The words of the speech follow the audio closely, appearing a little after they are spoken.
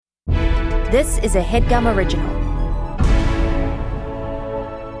This is a HeadGum original.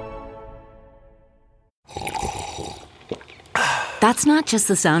 That's not just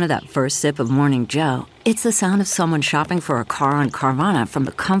the sound of that first sip of Morning Joe. It's the sound of someone shopping for a car on Carvana from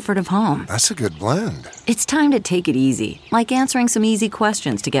the comfort of home. That's a good blend. It's time to take it easy, like answering some easy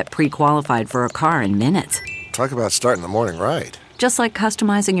questions to get pre-qualified for a car in minutes. Talk about starting the morning right. Just like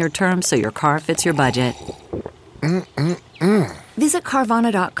customizing your terms so your car fits your budget. Visit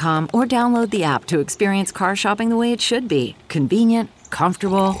Carvana.com or download the app to experience car shopping the way it should be. Convenient,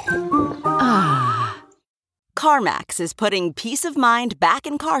 comfortable. CarMax is putting peace of mind back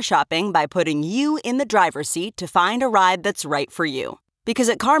in car shopping by putting you in the driver's seat to find a ride that's right for you. Because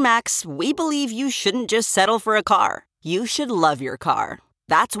at CarMax, we believe you shouldn't just settle for a car. You should love your car.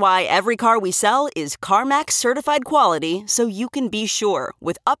 That's why every car we sell is CarMax certified quality, so you can be sure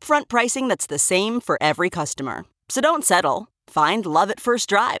with upfront pricing that's the same for every customer. So don't settle. Find love at first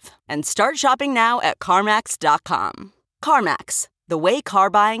drive and start shopping now at CarMax.com. CarMax, the way car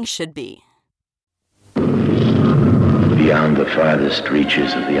buying should be. Beyond the farthest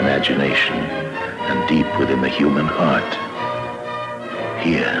reaches of the imagination and deep within the human heart,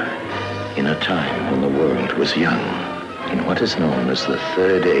 here, in a time when the world was young, in what is known as the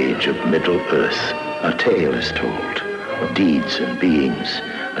Third Age of Middle-earth, a tale is told of deeds and beings,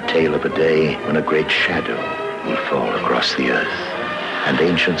 a tale of a day when a great shadow will fall across the earth, and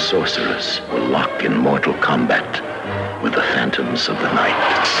ancient sorcerers will lock in mortal combat with the phantoms of the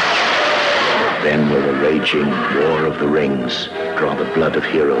night. Then will the raging War of the Rings draw the blood of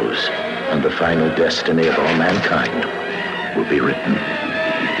heroes, and the final destiny of all mankind will be written.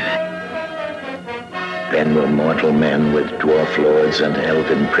 Then will mortal men with dwarf lords and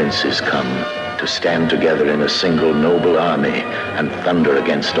elven princes come to stand together in a single noble army and thunder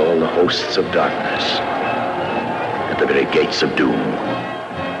against all the hosts of darkness at the very gates of doom.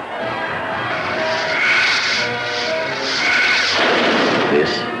 This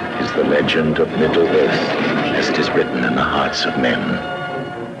is the legend of Middle-earth, as it is written in the hearts of men.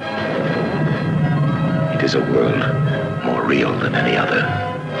 It is a world more real than any other,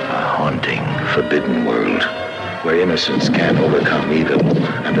 a haunting, forbidden world, where innocence can't overcome evil,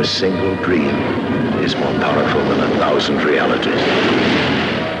 and a single dream is more powerful than 1,000 realities.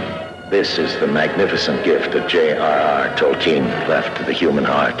 This is the magnificent gift that J.R.R. Tolkien left to the human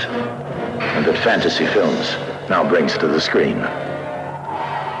heart, and that fantasy films now brings to the screen.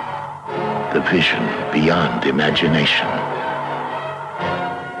 The vision beyond imagination.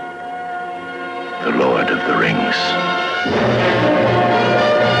 The Lord of the Rings.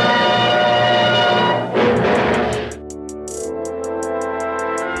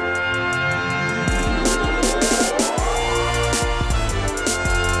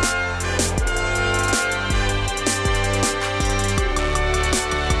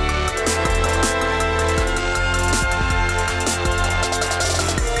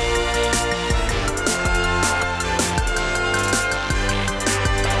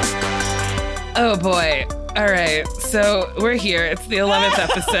 Oh boy. All right. So we're here. It's the 11th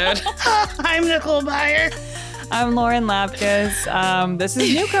episode. I'm Nicole Byer. I'm Lauren Lapkus. This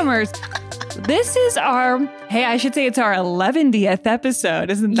is Newcomers. This is our, hey, I should say it's our 11th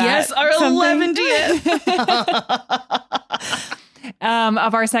episode. Isn't that Yes, our something? 11th.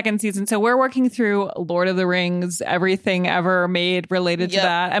 Of our second season. So we're working through Lord of the Rings, everything ever made related to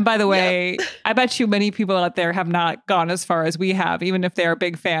that. And by the way, I bet you many people out there have not gone as far as we have, even if they're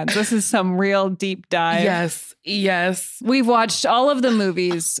big fans. This is some real deep dive. Yes. We've watched all of the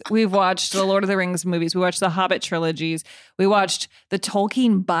movies. We've watched the Lord of the Rings movies. We watched the Hobbit trilogies. We watched the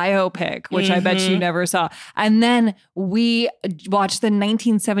Tolkien biopic, which I bet you never saw. And then we watched the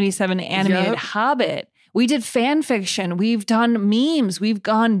 1977 animated Hobbit. We did fan fiction. We've done memes. We've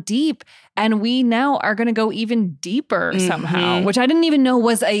gone deep. And we now are going to go even deeper somehow, which I didn't even know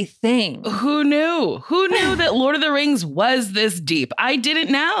was a thing. Who knew? Who knew that Lord of the Rings was this deep? I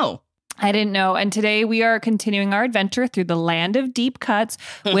didn't know. I didn't know. And today we are continuing our adventure through the land of deep cuts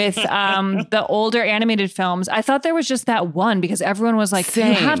with the older animated films. I thought there was just that one because everyone was like, Same.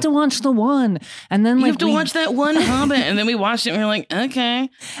 you have to watch the one. And then You have to watch that one Hobbit. And then we watched it and we were like, okay.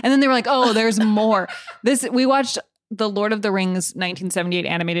 And then they were like, oh, there's more. We watched the Lord of the Rings 1978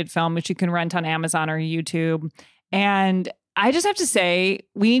 animated film, which you can rent on Amazon or YouTube. And I just have to say,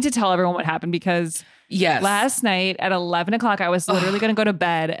 we need to tell everyone what happened because last night at 11 o'clock, I was literally going to go to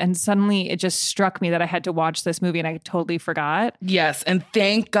bed. And suddenly it just struck me that I had to watch this movie and I totally forgot. Yes. And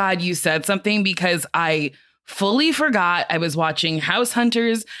thank God you said something because I fully forgot. I was watching House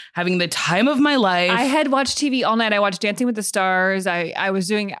Hunters, having the time of my life. I had watched TV all night. I watched Dancing with the Stars. I was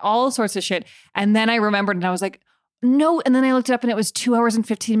doing all sorts of shit. And then I remembered and I was like, No. And then I looked it up and it was 2 hours and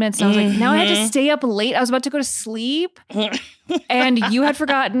 15 minutes. And I was like, now I had to stay up late. I was about to go to sleep. And you had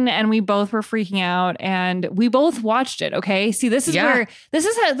forgotten, and we both were freaking out, and we both watched it. Okay. See, this is where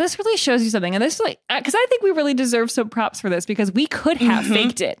this really shows you something. And this is like, because I think we really deserve some props for this, because we could have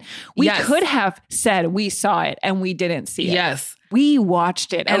faked it. We could have said we saw it and we didn't see it. Yes. We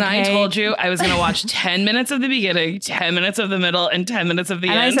watched it. And I told you I was going to watch 10 minutes of the beginning, 10 minutes of the middle, and 10 minutes of the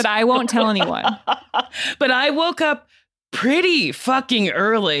end. And I said, I won't tell anyone. But I woke up pretty fucking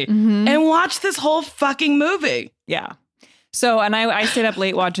early and watched this whole fucking movie. Yeah. So, and I stayed up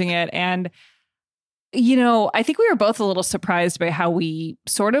late watching it, and, you know, I think we were both a little surprised by how we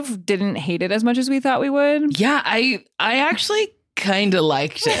sort of didn't hate it as much as we thought we would. Yeah, I actually kind of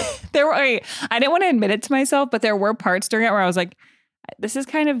liked it. I didn't want to admit it to myself, but there were parts during it where I was like, this is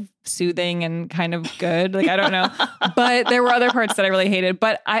kind of soothing and kind of good. Like, I don't know. But there were other parts that I really hated.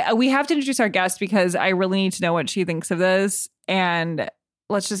 But we have to introduce our guest, because I really need to know what she thinks of this. And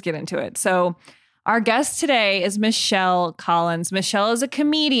let's just get into it. So our guest today is Michelle Collins. Michelle is a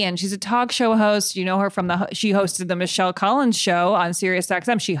comedian. She's a talk show host. You know her from she hosted the Michelle Collins Show on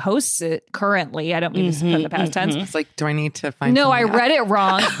SiriusXM. She hosts it currently. I don't mean to put in the past tense. It's like, do I need to find? No, I read it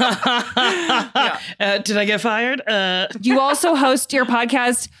wrong. Did I get fired? You also host your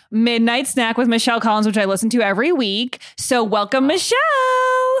podcast, Midnight Snack with Michelle Collins, which I listen to every week. So welcome, Michelle.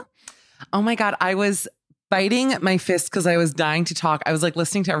 Oh my God, I was biting my fist because I was dying to talk. I was like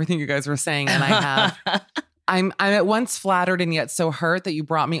listening to everything you guys were saying, and I'm at once flattered and yet so hurt that you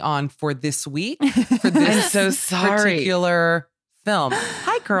brought me on for this week for this I'm so sorry. particular film.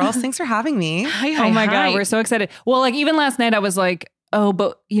 Hi, girls. Thanks for having me. Hi, Oh my God, we're so excited. Well, like even last night I was like, oh,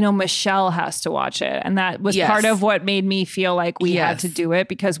 but you know, Michelle has to watch it. And that was part of what made me feel like we had to do it,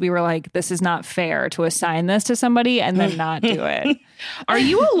 because we were like, this is not fair to assign this to somebody and then not do it. Are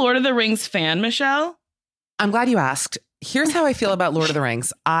you a Lord of the Rings fan, Michelle? I'm glad you asked. Here's how I feel about Lord of the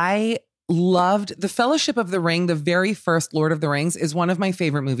Rings. I loved The Fellowship of the Ring. The very first Lord of the Rings is one of my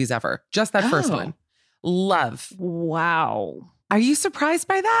favorite movies ever. Just that first one. Love. Wow. Are you surprised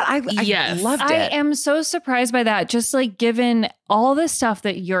by that? I loved it. I am so surprised by that. Just like given all the stuff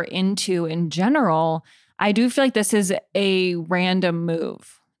that you're into in general, I do feel like this is a random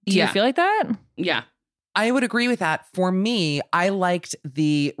move. Do you feel like that? Yeah. I would agree with that. For me, I liked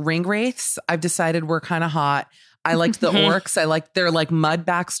the ring wraiths. I've decided were kind of hot. I liked the orcs. I liked their like mud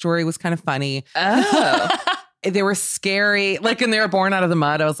backstory was kind of funny. Oh. They were scary. Like, and they were born out of the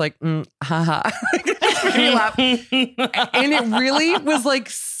mud. I was like, haha. Made me laugh. And it really was like,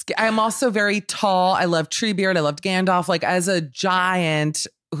 I'm also very tall. I love Treebeard. I loved Gandalf. Like as a giant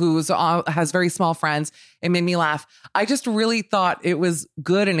who has very small friends, it made me laugh. I just really thought it was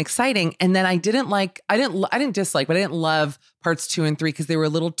good and exciting. And then I didn't dislike, but I didn't love parts 2 and 3 because they were a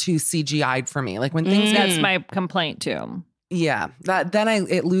little too CGI'd for me. Like when things That's my complaint too. Yeah,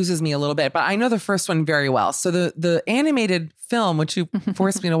 it loses me a little bit, but I know the first one very well. So the animated film, which you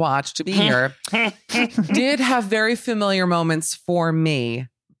forced me to watch to be here, did have very familiar moments for me.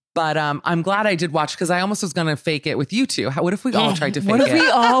 But I'm glad I did watch, because I almost was going to fake it with you two. What if we all tried to fake it? What if we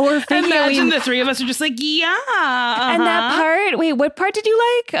all were faking it? Imagine the three of us are just like, And that part, wait, what part did you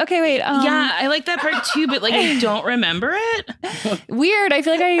like? Okay, wait. Yeah, I like that part too, but like I don't remember it. Weird. I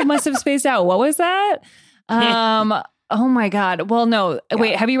feel like I must have spaced out. What was that? Oh my God. Well, no.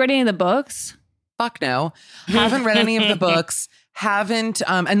 Wait, have you read any of the books? Fuck no. Haven't read any of the books. Haven't,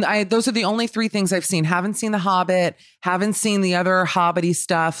 those are the only 3 things I've seen. Haven't seen The Hobbit, haven't seen the other Hobbity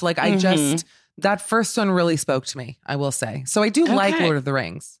stuff. Like that first one really spoke to me, I will say. So I do like Lord of the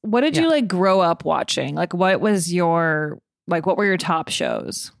Rings. What did you like grow up watching? Like what were your top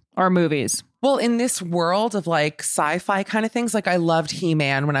shows or movies? Well, in this world of like sci-fi kind of things, like I loved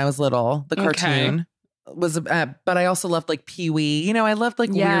He-Man when I was little, the cartoon. But I also loved like Pee-wee. You know, I loved like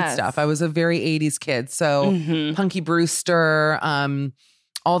weird stuff. I was a very 80s kid. So Punky Brewster,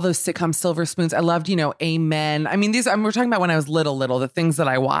 all those sitcoms, Silver Spoons. I loved, you know, Amen. I mean, we're talking about when I was little, the things that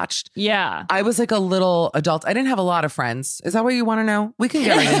I watched. Yeah. I was like a little adult. I didn't have a lot of friends. Is that what you want to know? We can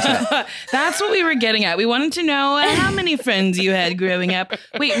get right into it. That's what we were getting at. We wanted to know how many friends you had growing up.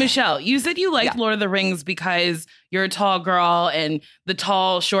 Wait, Michelle, you said you liked Lord of the Rings because you're a tall girl and the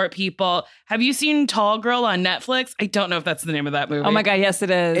tall, short people. Have you seen Tall Girl on Netflix? I don't know if that's the name of that movie. Oh my God, yes, it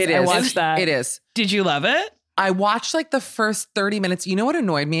is. It is. I watched that. It is. Did you love it? I watched like the first 30 minutes. You know what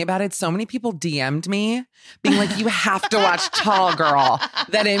annoyed me about it? So many people DM'd me being like, you have to watch Tall Girl,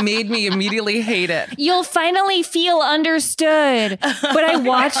 that it made me immediately hate it. You'll finally feel understood. But I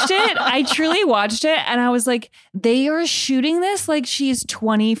watched it. I truly watched it. And I was like, they are shooting this like she's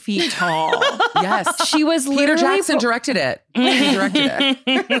 20 feet tall. Yes. She was Peter literally Jackson directed it. He directed it.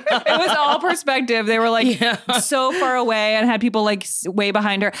 It was all perspective. They were like so far away and had people like way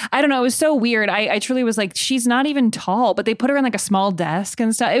behind her. I don't know. It was so weird. I truly was like, she's not even tall, but they put her in like a small desk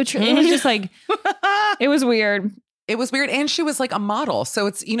and stuff. It was just like, it was weird. It was weird. And she was like a model. So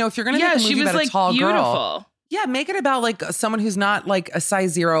it's, you know, if you're going to Yeah, make a she movie was about like a tall beautiful. girl. Yeah, make it about like someone who's not like a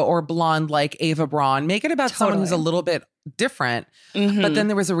size 0 or blonde like Ava Braun. Make it about someone who's a little bit different. Mm-hmm. But then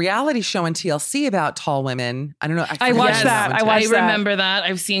there was a reality show on TLC about tall women. I don't know. I watched that. I remember that.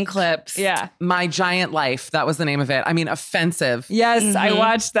 I've seen clips. Yeah. My Giant Life. That was the name of it. I mean, offensive. Yes, I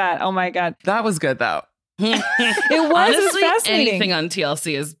watched that. Oh my God. That was good though. It was Honestly, fascinating. anything on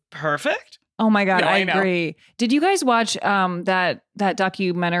TLC is perfect. Oh my God, Yeah, I I know. agree. Did you guys watch that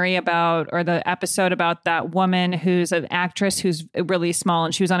documentary about, or the episode about that woman who's an actress who's really small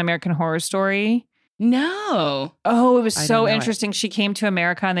and she was on American Horror Story? No. Oh, it was I so don't know it. interesting. She came to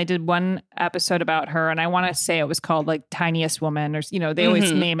America and they did one episode about her. And I want to say it was called like Tiniest Woman, or, you know, they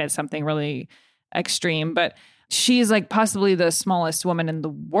always name it something really extreme, but she's like possibly the smallest woman in the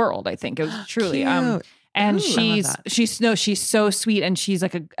world. I think it was truly, Cute. and Ooh, I love that. she's so sweet, and she's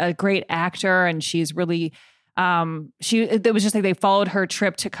like a great actor, and she's really it was just like they followed her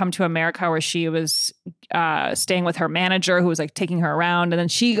trip to come to America, where she was staying with her manager who was like taking her around, and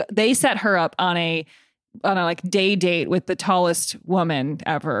then they set her up on a like day date with the tallest woman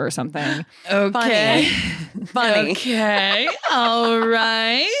ever or something. Okay. Funny. Okay. All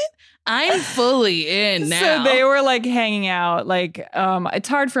right. I'm fully in now. So they were like hanging out, like, it's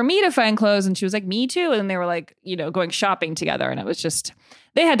hard for me to find clothes. And she was like, me too. And they were like, you know, going shopping together. And it was just,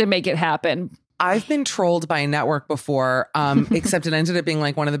 they had to make it happen. I've been trolled by a network before, except it ended up being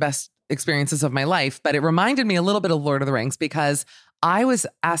like one of the best experiences of my life. But it reminded me a little bit of Lord of the Rings, because I was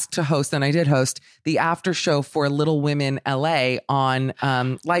asked to host, and I did host, the after show for Little Women LA on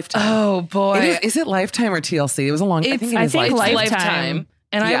Lifetime. Oh boy. Is it Lifetime or TLC? It was a long time. I think it is Lifetime. Lifetime.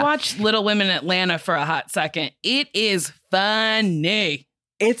 And Yeah. I watched Little Women Atlanta for a hot second. It is funny.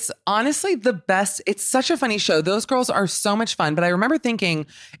 It's honestly the best. It's such a funny show. Those girls are so much fun. But I remember thinking,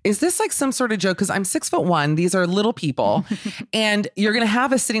 is this like some sort of joke? Because I'm 6'1". These are little people. And you're going to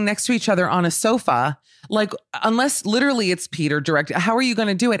have us sitting next to each other on a sofa. Like, unless literally it's Peter directed, how are you going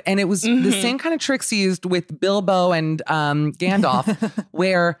to do it? And it was the same kind of tricks used with Bilbo and Gandalf,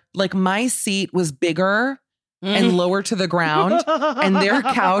 where like my seat was bigger and lower to the ground, and their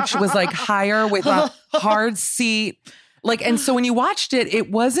couch was like higher with a hard seat. Like, and so when you watched it,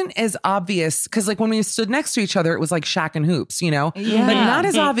 it wasn't as obvious, because like when we stood next to each other, it was like Shaq and Hoops, you know, Yeah. but not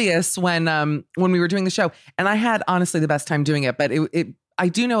as obvious when we were doing the show. And I had honestly the best time doing it, but I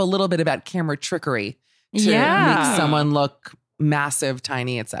do know a little bit about camera trickery to make someone look massive,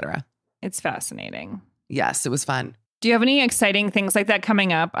 tiny, etc. It's fascinating. Yes, it was fun. Do you have any exciting things like that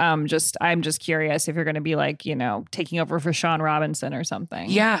coming up? I'm just curious if you're going to be like, you know, taking over for Sean Robinson or something.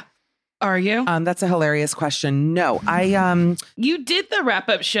 Yeah. Are you? That's a hilarious question. No, I You did the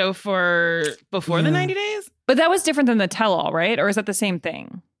wrap-up show for before the 90 days? But that was different than the tell-all, right? Or is that the same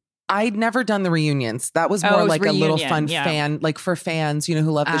thing? I'd never done the reunions. That was Oh, more it was like a little reunion, fun yeah. fan, like for fans, you know,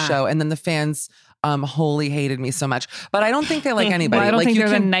 who love the show. And then the fans wholly hated me so much. But I don't think they like anybody. Well, I don't like, think you they're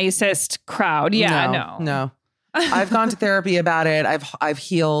the can- nicest crowd. Yeah, No. I've gone to therapy about it. I've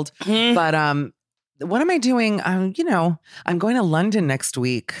healed. But what am I doing? I'm going to London next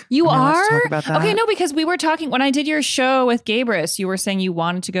week. You Am I allowed are? to talk about that? Okay, no, because we were talking when I did your show with Gabrus, you were saying you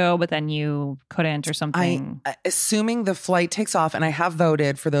wanted to go, but then you couldn't or something. Assuming the flight takes off, and I have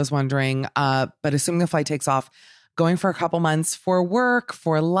voted for those wondering, but assuming the flight takes off, going for a couple months for work,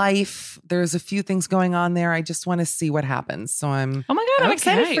 for life. There's a few things going on there. I just want to see what happens. So I'm, Oh my God, I'm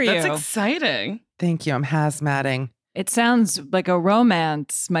excited for you. That's exciting. thank you. I'm hazmatting. It sounds like a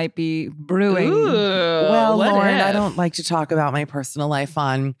romance might be brewing. Ooh, Well, what Lauren, if? I don't like to talk about my personal life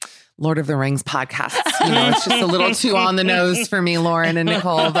on Lord of the Rings podcasts. You know, it's just a little too on the nose for me, Lauren and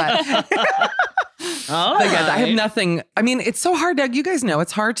Nicole. But All But yeah, I have right. nothing. I mean, it's so hard, Doug. You guys know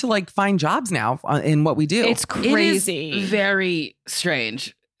it's hard to like find jobs now in what we do. It's crazy. It is very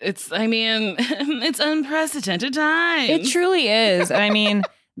strange. It's unprecedented times. It truly is. And I mean,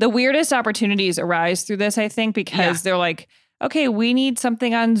 the weirdest opportunities arise through this, I think, because they're like, okay, we need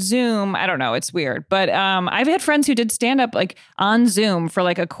something on Zoom. I don't know. It's weird. But I've had friends who did stand up like on Zoom for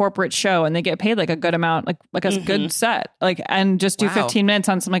like a corporate show, and they get paid like a good amount, like a good set, like, and just do Wow. 15 minutes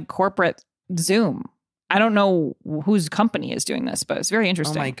on some like corporate Zoom. I don't know whose company is doing this, but it's very Oh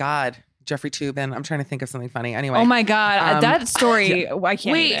interesting. my God. Jeffrey Toobin. I'm trying to think of something funny. Anyway. Oh my God. That story, I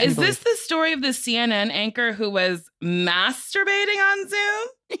can't Wait, even. is this the story of the CNN anchor who was masturbating on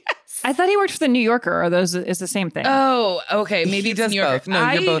Zoom? I thought he worked for the New Yorker, or those is the same thing. Oh, okay. Maybe He it's does New Yorker. both.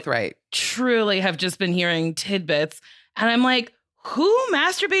 No, you're both right. Truly have just been hearing tidbits. And I'm like, who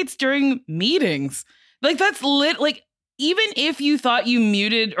masturbates during meetings? Like, that's like, even if you thought you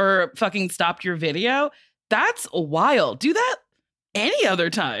muted or fucking stopped your video, that's wild. Do that any other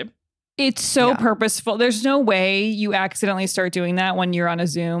time. It's so Yeah. purposeful. There's no way you accidentally start doing that when you're on a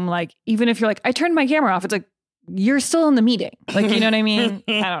Zoom. Like, even if you're like, I turned my camera off, it's like, you're still in the meeting. Like, you know what I mean?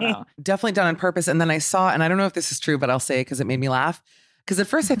 I don't know. Definitely done on purpose. And then I saw, and I don't know if this is true, but I'll say it because it made me laugh. Because at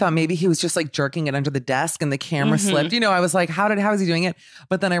first I thought maybe he was just like jerking it under the desk and the camera slipped. You know, I was like, how is he doing it?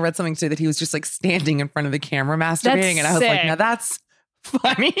 But then I read something today that he was just like standing in front of the camera masturbating. And I was like, sick. now that's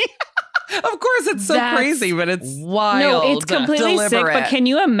funny. Of course, it's so That's crazy, but it's wild. No, it's completely sick. Deliberate. But can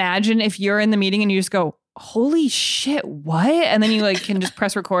you imagine if you're in the meeting and you just go, holy shit, what? And then you like can just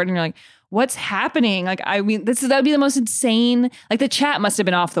press record and you're like, what's happening? Like, I mean, that would be the most insane. Like, the chat must have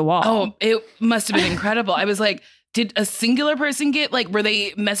been off the wall. Oh, it must have been incredible. I was like, did a singular person get, like, were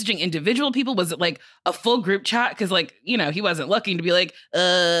they messaging individual people? Was it like a full group chat? Because, like, you know, he wasn't looking to be like,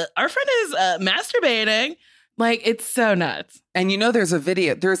 our friend is masturbating. Like, it's so nuts. And you know, there's a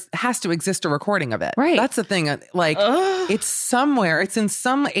video. Has to exist a recording of it. Right. That's the thing. Like, it's somewhere. It's in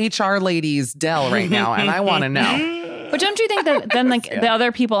some HR lady's Dell right now, and I want to know. But don't you think that then like the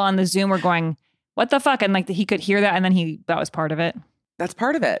other people on the Zoom were going, what the fuck? And like he could hear that and then that was part of it. That's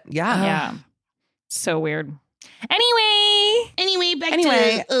part of it. Yeah. Yeah. So weird. Anyway, Back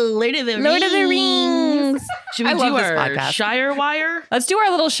to Lord of the Rings. Lord of the Rings. Should we I do love this our podcast. Shire Wire? Let's do our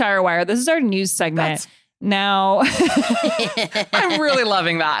little Shire Wire. This is our news segment. Now, I'm really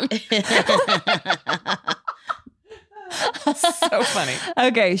loving that. So funny.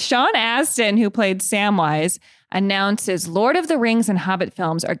 okay, Sean Astin, who played Samwise, announces Lord of the Rings and Hobbit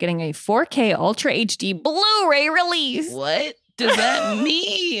films are getting a 4K Ultra HD Blu-ray release. What does that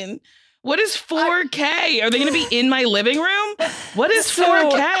mean? What is 4K? Are they going to be in my living room? What is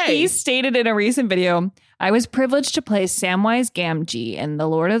 4K? He stated in a recent video, I was privileged to play Samwise Gamgee in the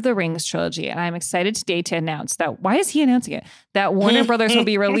Lord of the Rings trilogy, and I'm excited today to announce that, why is he announcing it? That Warner Brothers will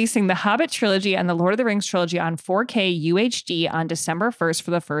be releasing the Hobbit trilogy and the Lord of the Rings trilogy on 4K UHD on December 1st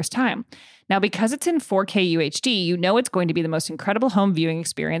for the first time. Now, because it's in 4K UHD, you know it's going to be the most incredible home viewing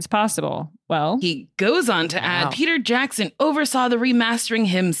experience possible. Well, He goes on to add, Peter Jackson oversaw the remastering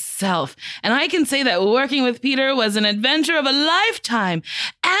himself. And I can say that working with Peter was an adventure of a lifetime.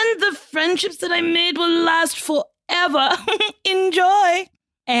 And the friendships that I made will last forever. Enjoy.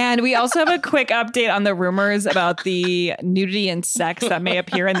 and we also have a quick update on the rumors about the nudity and sex that may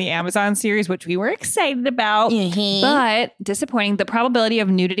appear in the Amazon series, which we were excited about. But disappointing, the probability of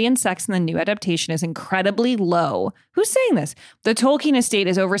nudity and sex in the new adaptation is incredibly low. Who's saying this? The Tolkien estate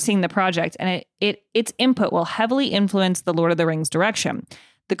is overseeing the project, and its input will heavily influence the Lord of the Rings direction.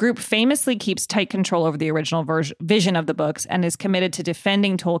 The group famously keeps tight control over the original vision of the books and is committed to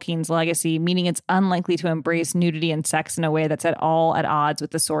defending Tolkien's legacy, meaning it's unlikely to embrace nudity and sex in a way that's at all at odds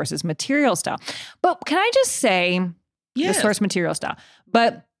with the source's material style. But can I just say, Yes. the source material style?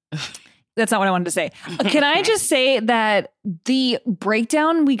 But that's not what I wanted to say. Can I just say that the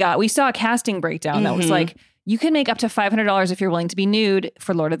breakdown we saw a casting breakdown that was like, you can make up to $500 if you're willing to be nude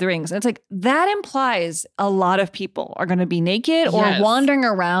for Lord of the Rings. And it's like, that implies a lot of people are going to be naked or Yes. wandering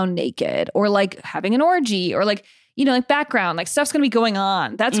around naked or like having an orgy or like, you know, like background, like stuff's going to be going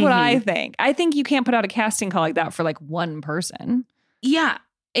on. That's what I think. I think you can't put out a casting call like that for like one person. Yeah.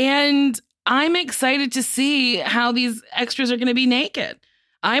 And I'm excited to see how these extras are going to be naked.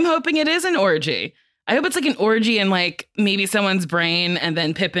 I'm hoping it is an orgy. I hope it's like an orgy in like maybe someone's brain and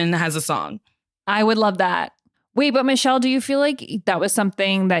then Pippin has a song. I would love that. Wait, but Michelle, do you feel like that was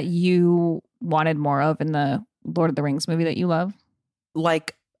something that you wanted more of in the Lord of the Rings movie that you love?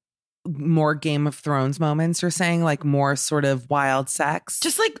 Like more Game of Thrones moments, you're saying? Like more sort of wild sex?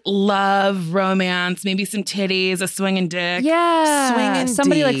 Just like love, romance, maybe some titties, a swinging dick. Yeah. Swinging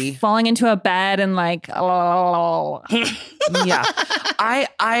somebody D. like falling into a bed and like, oh. Yeah.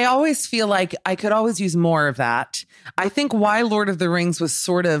 I always feel like I could always use more of that. I think why Lord of the Rings was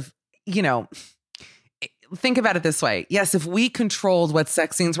sort of, you know, think about it this way. Yes, if we controlled what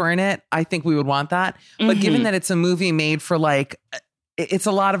sex scenes were in it, I think we would want that. But given that it's a movie made for like, it's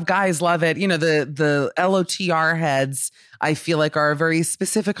a lot of guys love it. You know, the LOTR heads, I feel like are a very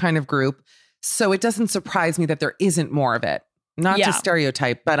specific kind of group. So it doesn't surprise me that there isn't more of it. Not Yeah. to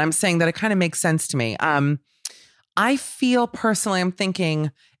stereotype, but I'm saying that it kind of makes sense to me. I feel personally, I'm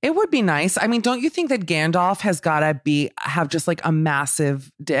thinking it would be nice. I mean, don't you think that Gandalf has got to have just like a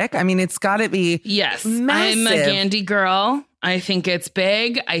massive dick? I mean, it's got to be Yes, massive. I'm a Gandhi girl. I think it's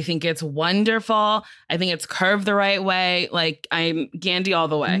big. I think it's wonderful. I think it's curved the right way. Like, I'm Gandhi all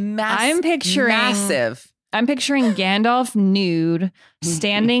the way. I'm picturing massive. I'm picturing Gandalf nude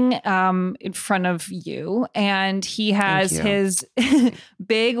standing in front of you, and he has his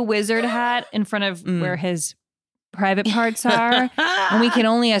big wizard hat in front of where his private parts are, and we can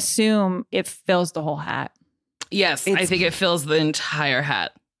only assume it fills the whole hat. Yes, I think it fills the entire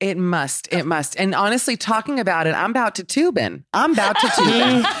hat. It must. And honestly, talking about it, I'm about to tube in.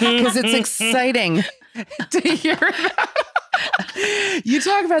 Because it's exciting to hear about. You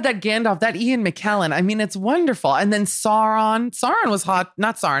talk about that Gandalf, that Ian McKellen. I mean, it's wonderful. And then Sauron. Sauron was hot.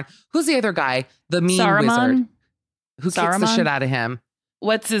 Not Sauron. Who's the other guy? The mean wizard. Who kicks the shit out of him?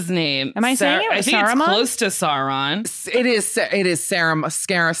 What's his name? Am I saying it? I think Saruman? it's close to Sauron. It is Saruman.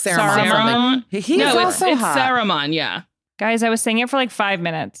 Saruman? He is also it's hot. Saruman, yeah. Guys, I was saying it for like 5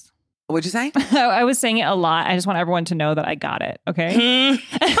 minutes. What'd you say? I was saying it a lot. I just want everyone to know that I got it. Okay.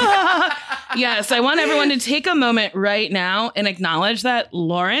 Yes, I want everyone to take a moment right now and acknowledge that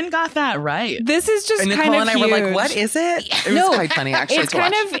Lauren got that right. This is just And Nicole kind of and I huge. were like, what is it? It was quite funny, actually.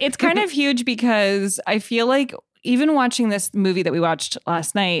 It's kind of huge because I feel like even watching this movie that we watched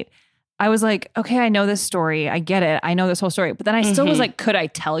last night, I was like, okay, I know this story. I get it. I know this whole story. But then I still was like, could I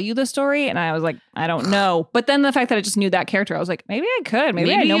tell you the story? And I was like, I don't know. But then the fact that I just knew that character, I was like, maybe I could.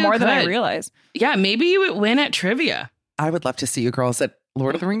 Maybe I know more than I realized. Yeah, maybe you would win at trivia. I would love to see you girls at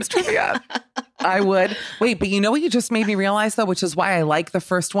Lord of the Rings trivia. I would. Wait, but you know what you just made me realize, though, which is why I like the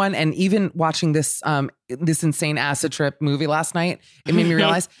first one. And even watching this insane acid trip movie last night, it made me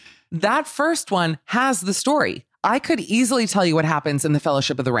realize that first one has the story. I could easily tell you what happens in the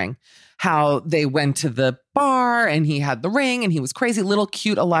Fellowship of the Ring, how they went to the bar and he had the ring and he was crazy. Little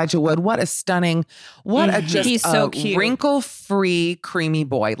cute Elijah Wood. What a stunning, he's so cute, wrinkle-free, creamy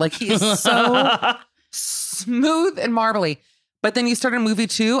boy. Like he is so smooth and marbly. But then you start a movie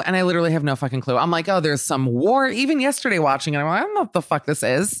 2 and I literally have no fucking clue. I'm like, oh, there's some war. Even yesterday watching it, I'm like, I don't know what the fuck this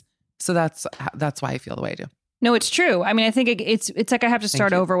is. So that's why I feel the way I do. No, it's true. I mean, I think it's like I have to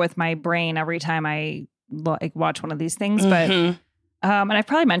start over with my brain every time I watch one of these things. But and I've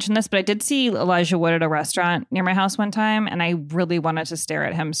probably mentioned this, but I did see Elijah Wood at a restaurant near my house one time, and I really wanted to stare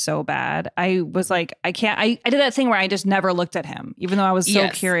at him so bad. I was like, I can't. I did that thing where I just never looked at him, even though I was so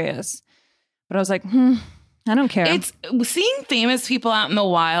curious. But I was like, I don't care. It's seeing famous people out in the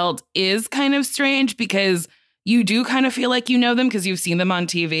wild is kind of strange because you do kind of feel like you know them because you've seen them on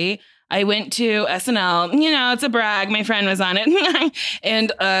TV. I went to SNL, it's a brag. My friend was on it.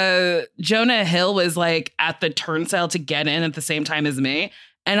 And Jonah Hill was like at the turnstile to get in at the same time as me.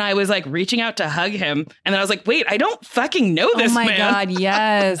 And I was like reaching out to hug him. And then I was like, wait, I don't fucking know this man. Oh my God,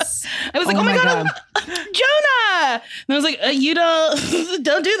 yes. I was like, oh my God. Jonah. And I was like, you don't do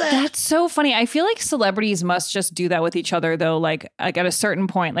that. That's so funny. I feel like celebrities must just do that with each other though. Like at a certain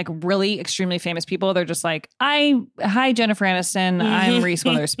point, like really extremely famous people, they're just like, hi, Jennifer Aniston. I'm Reese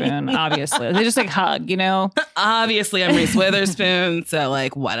Witherspoon, obviously. They just like hug, Obviously, I'm Reese Witherspoon. So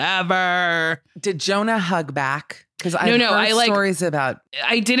like, whatever. Did Jonah hug back? Because I heard stories about.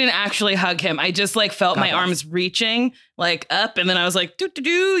 I didn't actually hug him. I just like felt my arms reaching like up, and then I was like, when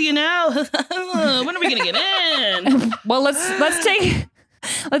are we gonna get in? Well, let's take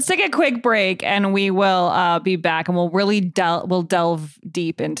a quick break, and we will be back, and we'll really delve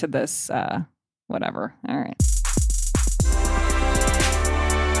deep into this. Whatever. All right.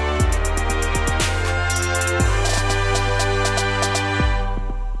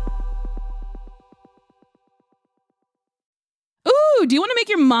 Do you want to make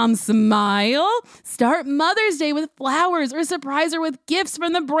your mom smile? Start Mother's Day with flowers or surprise her with gifts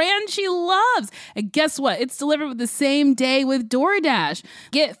from the brand she loves. And guess what? It's delivered with the same day with DoorDash.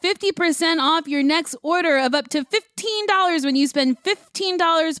 Get 50% off your next order of up to $15 when you spend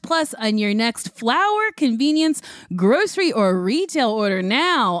 $15 plus on your next flower, convenience, grocery, or retail order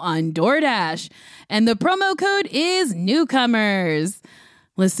now on DoorDash. And the promo code is Newcomers.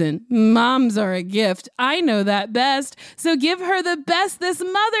 Listen, moms are a gift. I know that best. So give her the best this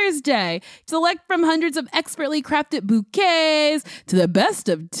Mother's Day. Select from hundreds of expertly crafted bouquets to the best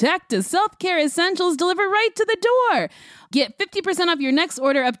of tech to self-care essentials delivered right to the door. Get 50% off your next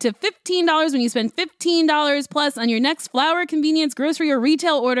order up to $15 when you spend $15 plus on your next flower, convenience, grocery, or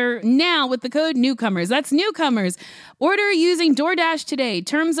retail order now with the code Newcomers. That's Newcomers. Order using DoorDash today.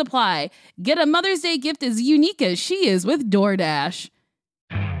 Terms apply. Get a Mother's Day gift as unique as she is with DoorDash.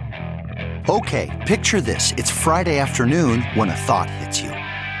 Okay, picture this. It's Friday afternoon when a thought hits you.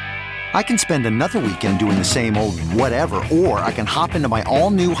 I can spend another weekend doing the same old whatever, or I can hop into my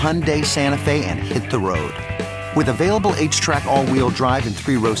all-new Hyundai Santa Fe and hit the road. With available H-Track all-wheel drive and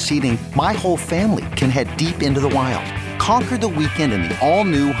 3-row seating, my whole family can head deep into the wild. Conquer the weekend in the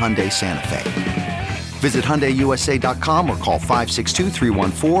all-new Hyundai Santa Fe. Visit HyundaiUSA.com or call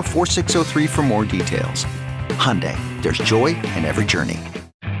 562-314-4603 for more details. Hyundai, there's joy in every journey.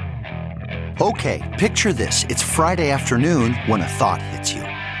 Okay, picture this. It's Friday afternoon when a thought hits you.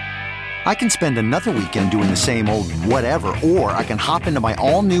 I can spend another weekend doing the same old whatever, or I can hop into my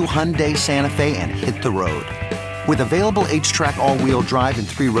all-new Hyundai Santa Fe and hit the road. With available H-Track all-wheel drive and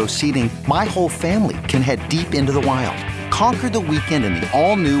 3-row seating, my whole family can head deep into the wild. Conquer the weekend in the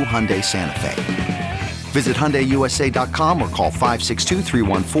all-new Hyundai Santa Fe. Visit HyundaiUSA.com or call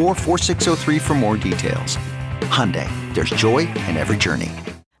 562-314-4603 for more details. Hyundai, there's joy in every journey.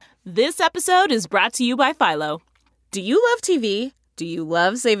 This episode is brought to you by Philo. Do you love TV? Do you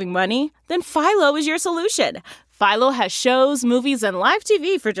love saving money? Then Philo is your solution. Philo has shows, movies, and live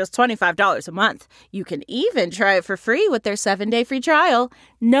TV for just $25 a month. You can even try it for free with their 7-day free trial.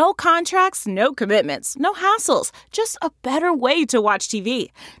 No contracts, no commitments, no hassles. Just a better way to watch TV.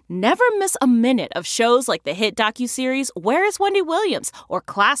 Never miss a minute of shows like the hit docuseries Where is Wendy Williams? Or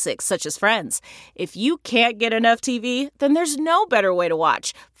classics such as Friends. If you can't get enough TV, then there's no better way to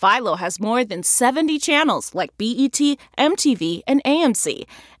watch. Philo has more than 70 channels like BET, MTV, and AMC.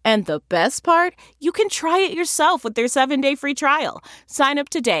 And the best part? You can try it yourself with their 7-day free trial. Sign up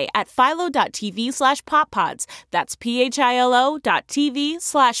today at philo.tv/poppods. That's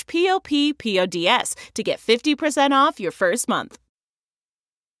philo.tv/POPPODS to get 50% off your first month.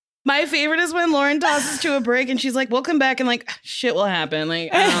 My favorite is when Lauren tosses to a break and she's like, we'll come back and like, shit will happen. Like,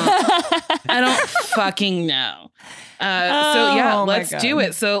 I don't fucking know. Let's do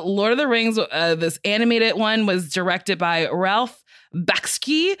it. So Lord of the Rings, this animated one was directed by Ralph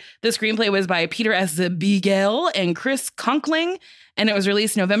Bakshi. The screenplay was by Peter S. Beagle and Chris Conkling, and it was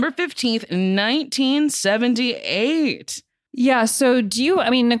released November 15th, 1978. Yeah. So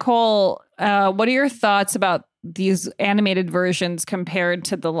Nicole, what are your thoughts about these animated versions compared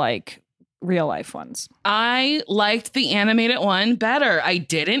to the real life ones? I liked the animated one better. I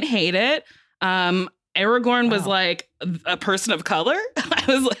didn't hate it. Aragorn was like a person of color. It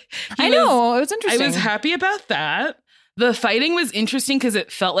was interesting. I was happy about that. The fighting was interesting because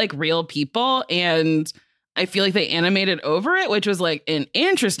it felt like real people, and I feel like they animated over it, which was like an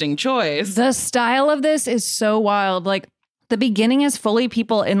interesting choice. The style of this is so wild. Like the beginning is fully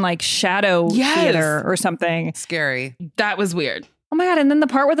people in like shadow theater or something. Scary. That was weird. Oh my God. And then the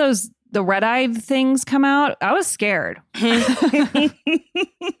part where the red-eyed things come out, I was scared.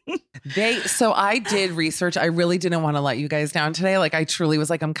 So I did research. I really didn't want to let you guys down today. Like I truly was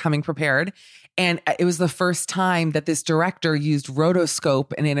like, I'm coming prepared. And it was the first time that this director used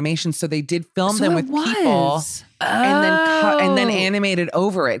rotoscope and animation. So they did film them with people and then animated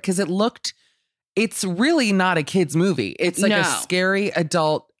over it. Cause it's really not a kid's movie. It's like a scary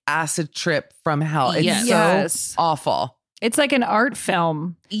adult acid trip from hell. It's so awful. It's like an art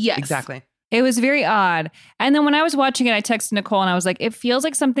film. Yes. Exactly. It was very odd. And then when I was watching it, I texted Nicole and I was like, it feels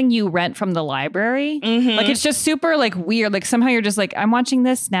like something you rent from the library. Mm-hmm. Like it's just super like weird. Like somehow you're just like, I'm watching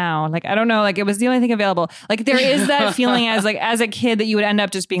this now. Like, I don't know. Like it was the only thing available. Like there is that feeling as a kid that you would end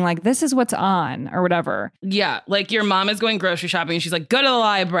up just being like, this is what's on or whatever. Yeah. Like your mom is going grocery shopping and she's like, go to the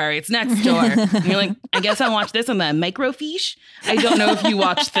library. It's next door. And you're like, I guess I'll watch this on the microfiche. I don't know if you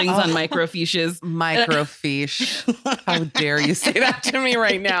watch things on microfiches. Microfiche. How dare you say that to me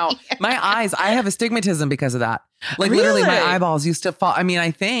right now? My eyes. I have astigmatism because of that. Like literally my eyeballs used to fall. I mean,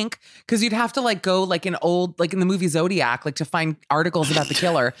 I think because you'd have to like go like in the movie Zodiac, like to find articles about the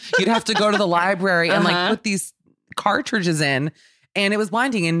killer. You'd have to go to the library and like put these cartridges in, and it was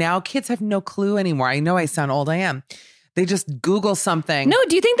blinding. And now kids have no clue anymore. I know I sound old. I am. They just Google something. No,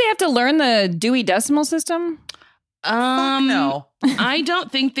 do you think they have to learn the Dewey Decimal System? No. I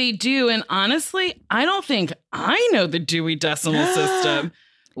don't think they do. And honestly, I don't think I know the Dewey Decimal System.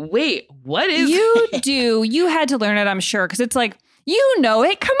 Wait, what is you do? You had to learn it, I'm sure, because it's like you know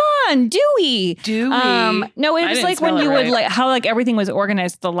it. Come on, Dewey. No, it was like when you would like how like everything was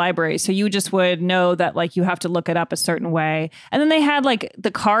organized at the library, so you just would know that like you have to look it up a certain way. And then they had like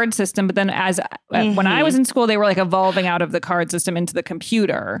the card system, but then when I was in school, they were like evolving out of the card system into the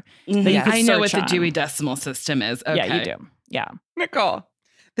computer. I know what the Dewey Decimal System is. Okay. Yeah, you do. Yeah, Nicole.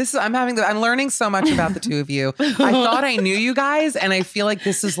 I'm learning so much about the two of you. I thought I knew you guys, and I feel like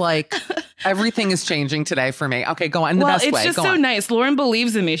this is like Everything is changing today for me. Okay, go on. In the best way. It's just go so on. nice. Lauren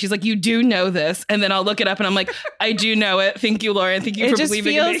believes in me. She's like, you do know this. And then I'll look it up and I'm like, I do know it. Thank you, Lauren. Thank you for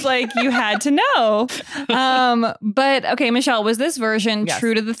believing in me. It just feels like you had to know. But okay, Michelle, was this version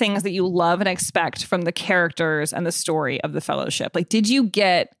true to the things that you love and expect from the characters and the story of The Fellowship? Like, did you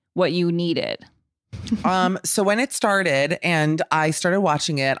get what you needed? So when it started and I started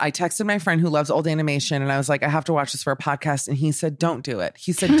watching it, I texted my friend who loves old animation and I was like, I have to watch this for a podcast. And he said, don't do it.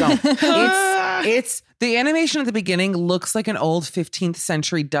 He said, don't. It's the animation at the beginning looks like an old 15th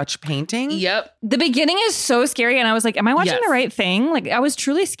century Dutch painting. Yep. The beginning is so scary. And I was like, am I watching the right thing? Like, I was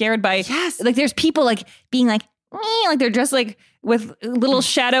truly scared by, like, there's people like being like they're dressed like with little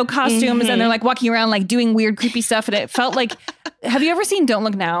shadow costumes and they're like walking around like doing weird, creepy stuff. And it felt like, have you ever seen Don't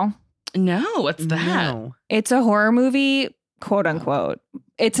Look Now? No, what's that? No. It's a horror movie, quote unquote.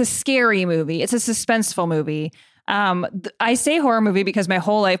 It's a scary movie. It's a suspenseful movie. I say horror movie because my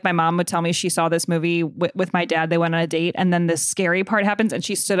whole life, my mom would tell me she saw this movie with my dad. They went on a date and then the scary part happens and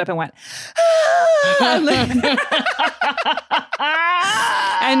she stood up and went, and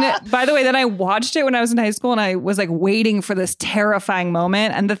by the way, then I watched it when I was in high school and I was like waiting for this terrifying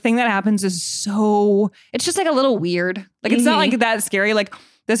moment. And the thing that happens is it's just like a little weird. Like, it's not like that scary. Like,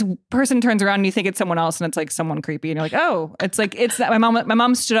 this person turns around and you think it's someone else and it's like someone creepy and you're like, oh, it's that my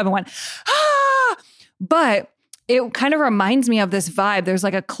mom stood up and went, ah, but it kind of reminds me of this vibe. There's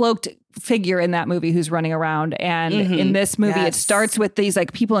like a cloaked figure in that movie who's running around. And in this movie, it starts with these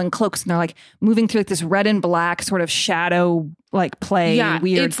like people in cloaks and they're like moving through like this red and black sort of shadow, like play. Yeah,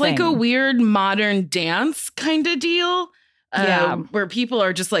 weird it's like a weird modern dance kind of deal. Where people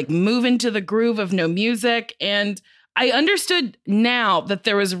are just like moving to the groove of no music. And I understood now that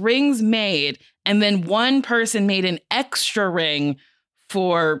there was rings made and then one person made an extra ring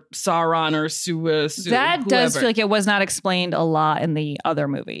for Sauron or Su. That does feel like it was not explained a lot in the other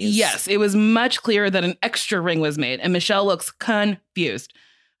movies. Yes, it was much clearer that an extra ring was made and Michelle looks confused.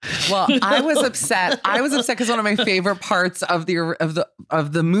 Well, I was upset. Because one of my favorite parts of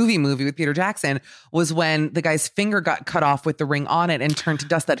the movie with Peter Jackson was when the guy's finger got cut off with the ring on it and turned to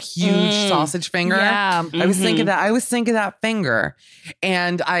dust. That huge sausage finger. Yeah, I was thinking that finger,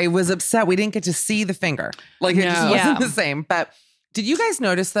 and I was upset we didn't get to see the finger. Like it just wasn't the same. But did you guys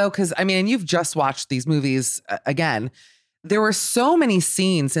notice though? Because I mean, and you've just watched these movies again. There were so many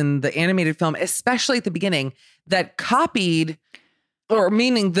scenes in the animated film, especially at the beginning, that copied. Or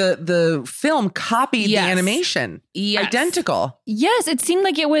meaning the film copied the animation. Yes. Identical. Yes, it seemed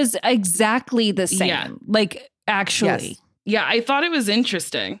like it was exactly the same. Yeah. Like, actually. Yes. Yeah, I thought it was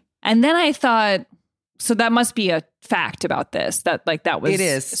interesting. And then I thought, so that must be a fact about this. That was... It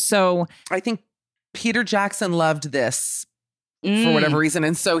is. So... I think Peter Jackson loved this for whatever reason.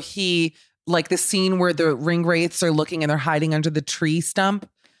 And so he, like the scene where the ring wraiths are looking and they're hiding under the tree stump.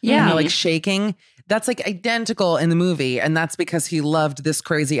 Yeah. And they're like shaking. That's like identical in the movie. And that's because he loved this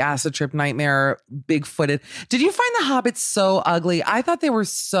crazy acid trip nightmare, big-footed. Did you find the Hobbits so ugly? I thought they were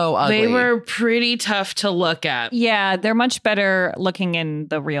so ugly. They were pretty tough to look at. Yeah, they're much better looking in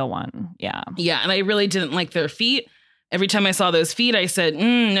the real one. Yeah. Yeah, and I really didn't like their feet. Every time I saw those feet, I said,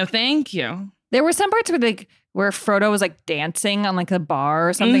 no, thank you. There were some parts where Frodo was like dancing on like a bar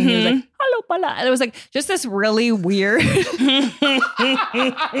or something. He was like, hello, bala. And it was like just this really weird. It's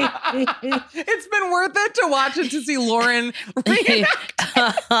been worth it to watch it to see Lauren. Oh my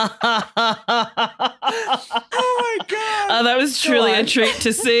God. Oh, that was truly a treat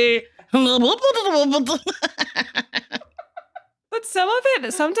to see. But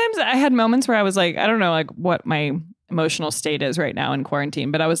sometimes I had moments where I was like, I don't know like what my emotional state is right now in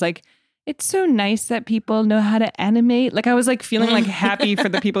quarantine, but I was like, it's so nice that people know how to animate. Like I was like feeling like happy for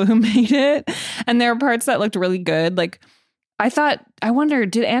the people who made it. And there were parts that looked really good. Like I wonder,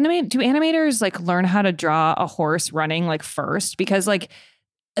 do animators like learn how to draw a horse running like first? Because like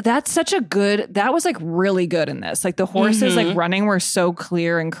that was like really good in this. Like the horses like running were so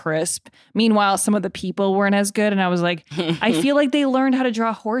clear and crisp. Meanwhile, some of the people weren't as good. And I was like, I feel like they learned how to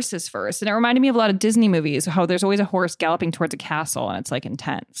draw horses first. And it reminded me of a lot of Disney movies, how there's always a horse galloping towards a castle and it's like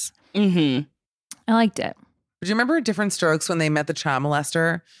intense. I liked it. Did you remember Different Strokes when they met the child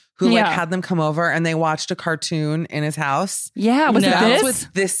molester who like had them come over and they watched a cartoon in his house? Yeah. Was it that's this?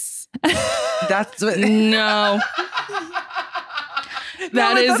 what this. That's what. No.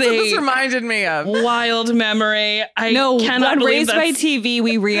 That's what this reminded me of. Wild memory. I cannot on believe Raised by TV,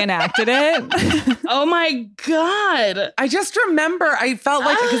 we reenacted it. Oh my God. I just remember I felt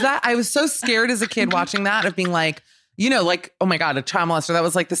like, because I was so scared as a kid watching that of being like, you know, like, oh my God, a child molester. That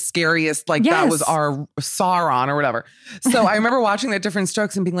was like the scariest, like that was Yes. our Sauron or whatever. So I remember watching that Different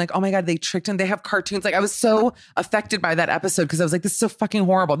Strokes and being like, oh my God, they tricked him. They have cartoons. Like I was so affected by that episode because I was like, this is so fucking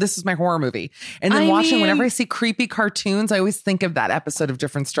horrible. This is my horror movie. And then whenever I see creepy cartoons, I always think of that episode of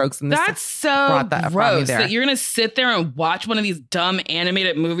Different Strokes. And this That's so brought me gross there. that you're going to sit there and watch one of these dumb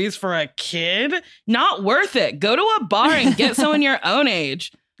animated movies for a kid. Not worth it. Go to a bar and get someone your own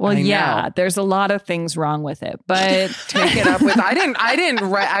age. Well, I yeah, know. there's a lot of things wrong with it, but Take it up with. I didn't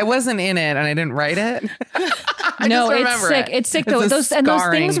write. I wasn't in it, and I didn't write it. I no, just it's remember sick. it. It's sick It's though. a Those things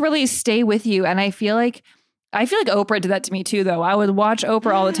scarring. really stay with you, and I feel like Oprah did that to me too. Though I would watch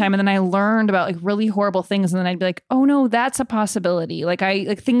Oprah all the time, and then I learned about like really horrible things, and then I'd be like, "Oh no, that's a possibility." Like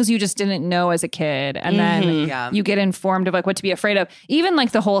things you just didn't know as a kid, and then Yeah. you get informed of like what to be afraid of. Even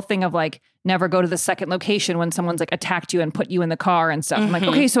like the whole thing of like never go to the second location when someone's like attacked you and put you in the car and stuff. I'm like,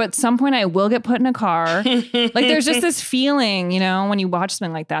 okay, so at some point I will get put in a car. Like there's just this feeling, you know, when you watch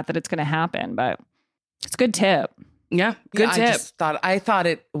something like that it's going to happen. But it's a good tip. Yeah, good tip. I thought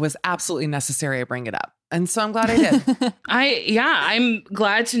it was absolutely necessary I bring it up. And so I'm glad I did. I'm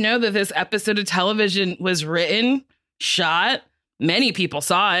glad to know that this episode of television was written, shot. Many people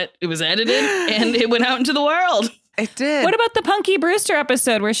saw it. It was edited and it went out into the world. It did. What about the Punky Brewster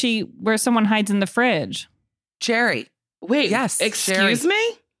episode where someone hides in the fridge? Jerry? Wait, Yes, excuse Sherry.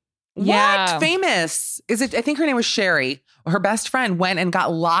 me? Yeah. What? Famous. Is it? I think her name was Sherry. Her best friend went and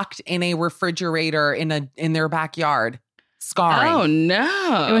got locked in a refrigerator in their backyard, scarring. Oh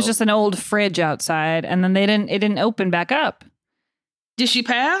no. It was just an old fridge outside, and then it didn't open back up. Did she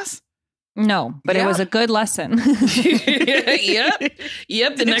pass? No, but it was a good lesson. Yep.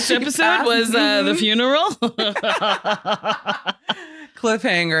 The next she episode pass? was the funeral.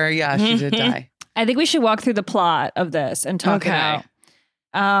 Cliffhanger. Yeah, she did die. I think we should walk through the plot of this and talk Okay.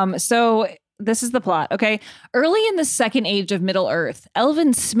 about. So this is the plot. Okay. Early in the second age of Middle Earth,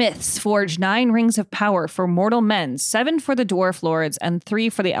 elven smiths forged 9 rings of power for mortal men, 7 for the dwarf lords, and 3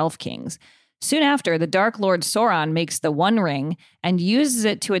 for the elf kings. Soon after, the Dark Lord Sauron makes the One Ring and uses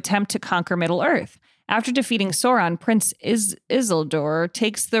it to attempt to conquer Middle Earth. After defeating Sauron, Prince Isildur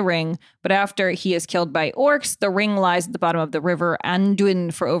takes the ring, but after he is killed by orcs, the ring lies at the bottom of the river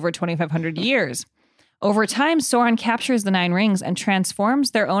Anduin for over 2,500 years. Over time, Sauron captures the 9 rings and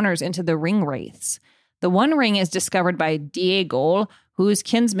transforms their owners into the Ring Wraiths. The One Ring is discovered by Deagol, whose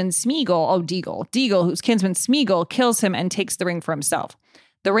kinsman Deagol, whose kinsman Smeagol kills him and takes the ring for himself.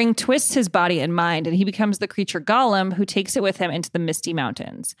 The ring twists his body and mind, and he becomes the creature Gollum, who takes it with him into the Misty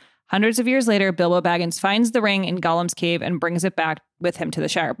Mountains. Hundreds of years later, Bilbo Baggins finds the ring in Gollum's cave and brings it back with him to the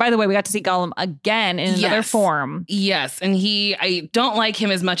Shire. By the way, we got to see Gollum again in another Yes. form. Yes, and I don't like him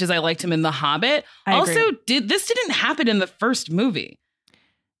as much as I liked him in The Hobbit. I agree. Also, this didn't happen in the first movie.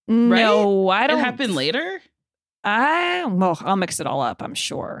 No, I don't. It happened later. I'll mix it all up, I'm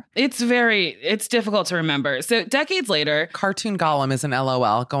sure. It's difficult to remember. So decades later, Cartoon Gollum is an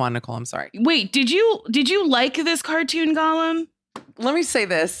LOL. Go on, Nicole. I'm sorry. wait, did you like this cartoon Gollum? Let me say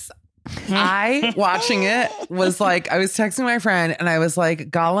this. I, watching it, was like, I was texting my friend and I was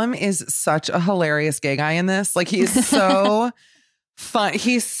like, Gollum is such a hilarious gay guy in this. Like, he is so fun.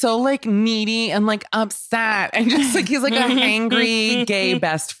 He's so like needy and like upset. And just like, he's like a hangry gay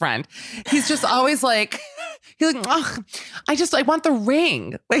best friend. He's just always like, he's like, ugh, I want the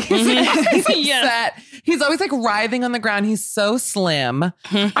ring. Like, he's upset. He's always like writhing on the ground. He's so slim.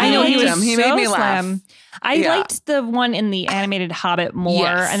 I know he liked was him. He so made me laugh. slim. I Yeah. liked the one in the animated Hobbit more,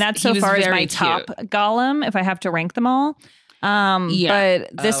 Yes, and that's he so was far as very my top cute. Gollum, if I have to rank them all. Yeah.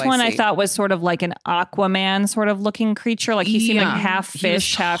 But this Oh, I one I see. thought was sort of like an Aquaman sort of looking creature. Like he seemed like half He was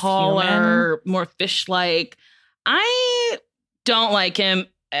fish, half taller, human. more fish-like. I don't like him.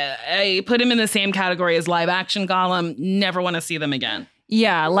 I put him in the same category as live-action Gollum. Never want to see them again.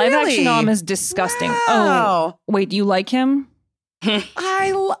 Yeah, live action Really? Gollum is disgusting. Wow. Oh, wait, you like him?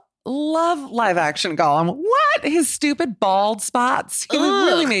 I love live action Gollum. What? His stupid bald spots. He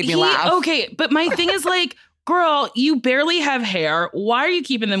really Ugh, made me laugh. Okay, but my thing is like, girl, you barely have hair. Why are you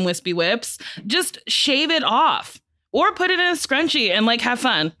keeping them wispy whips? Just shave it off or put it in a scrunchie and like have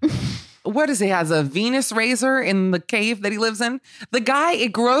fun. What is he? Has a Venus razor in the cave that he lives in? The guy,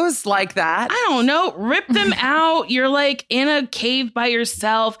 it grows like that. I don't know. Rip them out. You're like in a cave by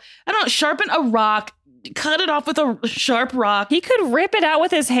yourself. I don't sharpen a rock. Cut it off with a sharp rock. He could rip it out with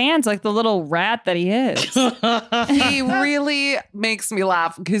his hands like the little rat that he is. He really makes me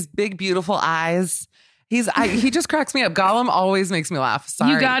laugh. His big, beautiful eyes. He just cracks me up. Gollum always makes me laugh.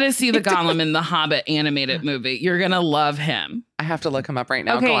 Sorry. You got to see the Gollum in the Hobbit animated movie. You're going to love him. I have to look him up right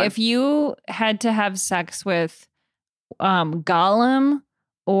now. Go Okay, on. if you had to have sex with Gollum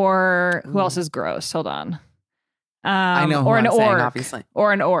or who else is gross? Hold on. I know who or an I'm saying, orc, obviously.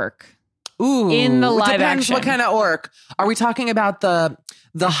 or an orc. Ooh, In the it live depends action. what kind of orc. Are we talking about the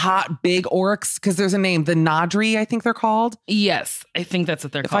hot big orcs? Because there's a name, the Nodri, I think they're called. Yes, I think that's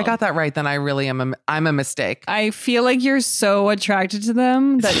what they're If called. I got that right, then I really am. I'm a mistake. I feel like you're so attracted to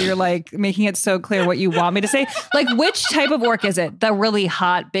them that you're like making it so clear what you want me to say. Like, which type of orc is it? The really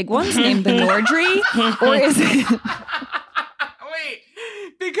hot big ones named the Nordri? Or is it? Wait,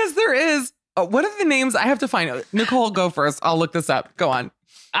 because there is. What are the names? I have to find it. Nicole, go first. I'll look this up. Go on.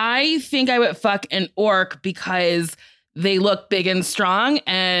 I think I would fuck an orc because they look big and strong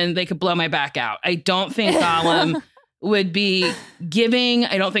and they could blow my back out. I don't think Gollum would be giving.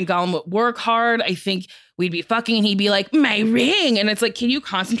 I don't think Gollum would work hard. I think we'd be fucking and he'd be like, my ring. And it's like, can you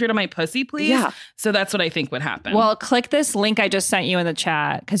concentrate on my pussy, please? Yeah. So that's what I think would happen. Well, click this link I just sent you in the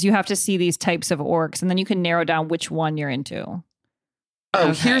chat because you have to see these types of orcs and then you can narrow down which one you're into. Oh,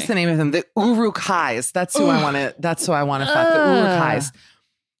 Okay. here's the name of them. The Uruk-hais. That's who I want to. That's who I want to fuck. The Uruk-hais.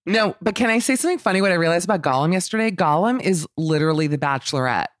 No, but can I say something funny? What I realized about Gollum yesterday? Gollum is literally the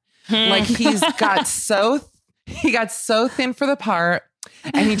Bachelorette. Like he got so thin for the part,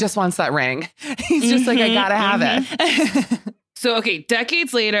 and he just wants that ring. He's just like, I gotta have it. So, okay,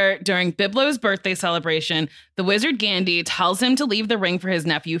 decades later, during Biblo's birthday celebration, the wizard Gandhi tells him to leave the ring for his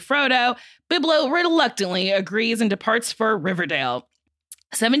nephew Frodo. Biblo reluctantly agrees and departs for Riverdale.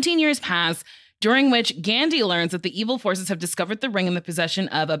 17 years pass, during which Gandhi learns that the evil forces have discovered the ring in the possession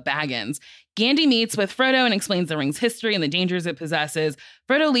of a Baggins. Gandhi meets with Frodo and explains the ring's history and the dangers it possesses.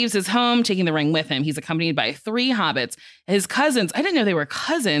 Frodo leaves his home, taking the ring with him. He's accompanied by 3 hobbits. His cousins, I didn't know they were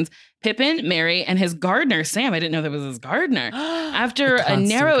cousins, Pippin, Merry, and his gardener, Sam. I didn't know that was his gardener. After a constant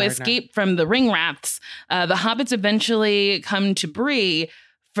narrow gardener. escape from the ring rats, the hobbits eventually come to Bree,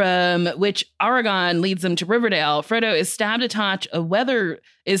 from which Aragorn leads them to Riverdale. Frodo is stabbed atop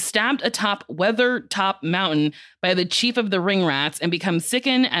Weathertop Mountain by the chief of the Ring Rats and becomes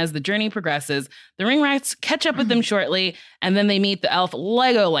sickened as the journey progresses. The Ring Rats catch up with them shortly, and then they meet the elf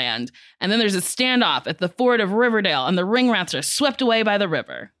Legoland. And then there's a standoff at the ford of Riverdale, and the Ring Rats are swept away by the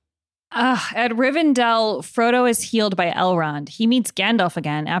river. At Rivendell, Frodo is healed by Elrond. He meets Gandalf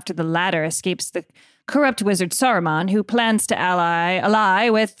again after the latter escapes the corrupt wizard Saruman, who plans to ally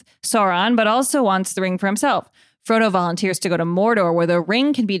with Sauron, but also wants the ring for himself. Frodo volunteers to go to Mordor, where the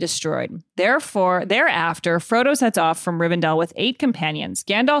ring can be destroyed. Thereafter, Frodo sets off from Rivendell with 8 companions: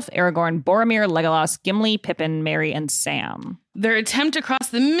 Gandalf, Aragorn, Boromir, Legolas, Gimli, Pippin, Merry, and Sam. Their attempt to cross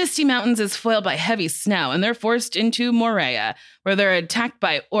the Misty Mountains is foiled by heavy snow, and they're forced into Moria, where they're attacked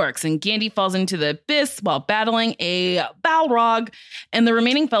by orcs, and Gandhi falls into the abyss while battling a Balrog. And the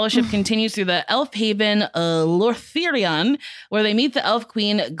remaining fellowship continues through the elf haven Lothlorien, where they meet the elf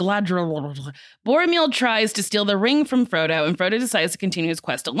queen Galadriel. Boromir tries to steal the ring from Frodo, and Frodo decides to continue his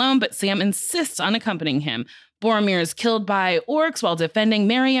quest alone, but Sam insists on accompanying him. Boromir is killed by orcs while defending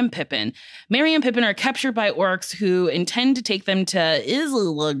Merry and Pippin. Merry and Pippin are captured by orcs who intend to take them to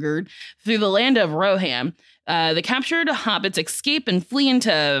Isengard through the land of Rohan. The captured hobbits escape and flee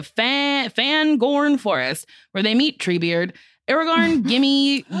into Fangorn Forest, where they meet Treebeard. Aragorn,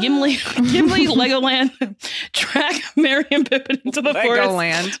 Gimli, Legoland track Merry and Pippin into the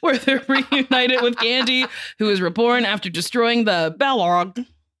forest, where they're reunited with Gandhi, who is reborn after destroying the Balrog.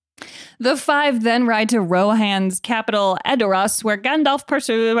 The 5 then ride to Rohan's capital, Edoras, where Gandalf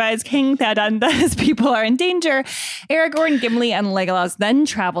persuades King Theoden that his people are in danger. Aragorn, Gimli, and Legolas then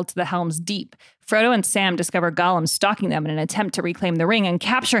travel to the Helm's Deep. Frodo and Sam discover Gollum stalking them in an attempt to reclaim the ring and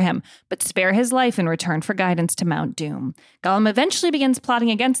capture him, but spare his life in return for guidance to Mount Doom. Gollum eventually begins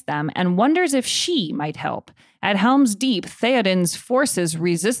plotting against them and wonders if she might help. At Helm's Deep, Theoden's forces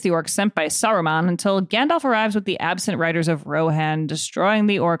resist the orcs sent by Saruman until Gandalf arrives with the absent riders of Rohan, destroying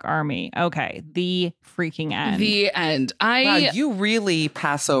the orc army. Okay, the freaking end. The end. Wow, you really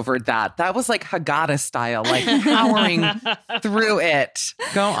pass over that. That was like Haggadah style, like powering through it.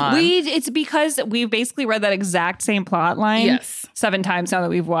 Go on. It's because we've basically read that exact same plot line 7 times now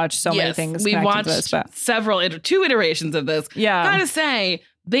that we've watched so many things. We've watched to this, but. two iterations of this. Yeah. Gotta say,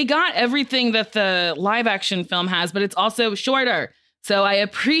 they got everything that the live action film has, but it's also shorter. So I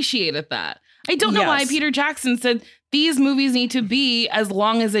appreciated that. I don't know why Peter Jackson said these movies need to be as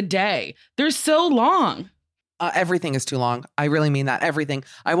long as a day. They're so long. Everything is too long. I really mean that. Everything.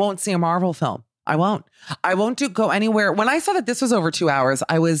 I won't see a Marvel film. I won't go anywhere. When I saw that this was over 2 hours,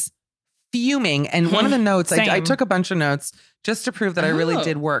 I was fuming. And one of the notes, I took a bunch of notes just to prove that I really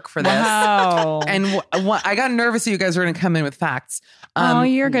did work for this. Wow. And I got nervous that you guys were going to come in with facts.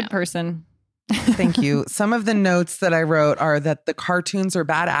 You're a good person. Thank you. Some of the notes that I wrote are that the cartoons are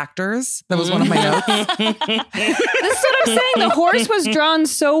bad actors. That was one of my notes. This is what I'm saying. The horse was drawn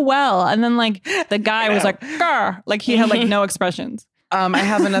so well. And then like the guy was like, "Grr," like he had like no expressions. I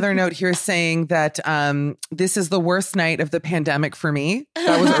have another note here saying that this is the worst night of the pandemic for me.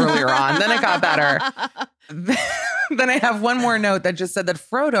 That was earlier on. Then it got better. Then I have one more note that just said that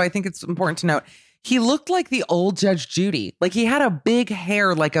Frodo, I think it's important to note, he looked like the old Judge Judy. Like he had a big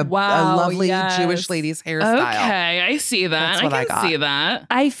hair, like a lovely Jewish lady's hairstyle. Okay, I see that. I can see that.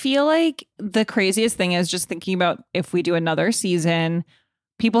 I feel like the craziest thing is just thinking about if we do another season.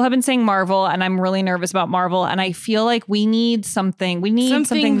 People have been saying Marvel, and I'm really nervous about Marvel. And I feel like we need something. We need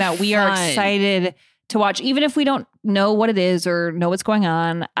something that we are excited to watch, even if we don't know what it is or know what's going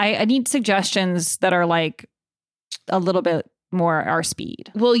on. I need suggestions that are like a little bit more our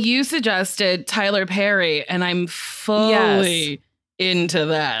speed. Well, you suggested Tyler Perry, and I'm fully into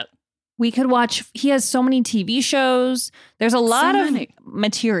that. We could watch. He has so many TV shows. There's a lot of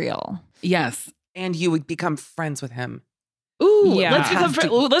material. Yes. And you would become friends with him. Ooh,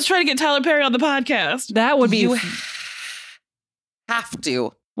 let's try to get Tyler Perry on the podcast. That would be. You have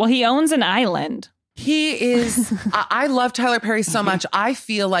to. Well, he owns an island. He is. I love Tyler Perry so much. I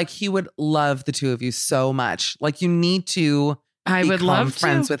feel like he would love the two of you so much. Like you need to. I would love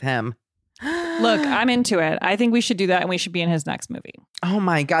friends with him. Look, I'm into it. I think we should do that, and we should be in his next movie. Oh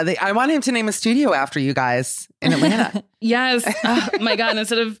my God! I want him to name a studio after you guys in Atlanta. Yes. Oh my God!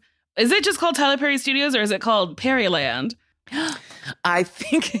 Instead of, is it just called Tyler Perry Studios, or is it called Perryland? I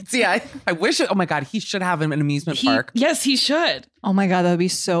think it's, I wish it, oh my God, he should have an amusement park. Yes, he should. Oh my God, that would be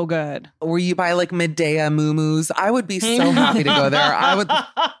so good. Where you buy like Medea moo-moos. I would be so happy to go there. I would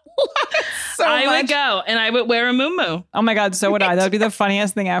would go, and I would wear a moo-moo. Oh my God, so would I. That would be the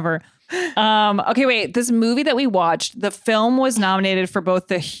funniest thing ever. Okay, wait. This movie that we watched, the film was nominated for both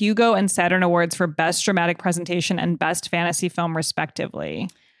the Hugo and Saturn Awards for Best Dramatic Presentation and Best Fantasy Film, respectively.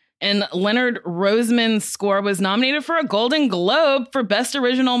 And Leonard Roseman's score was nominated for a Golden Globe for Best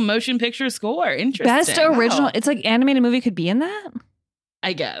Original Motion Picture Score. Interesting. Best Original. Wow. It's like animated movie could be in that?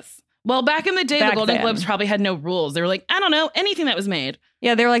 I guess. Well, back in the day, the Golden Globes probably had no rules. They were like, I don't know, anything that was made.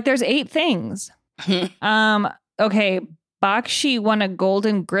 Yeah, they were like, there's 8 things. Okay, Bakshi won a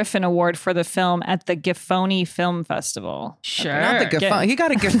Golden Griffin Award for the film at the Gifoni Film Festival. Sure. Not the Gifoni. He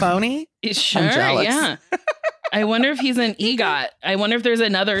got a Gifoni? Sure, I'm jealous. Yeah. I wonder if he's an EGOT. I wonder if there's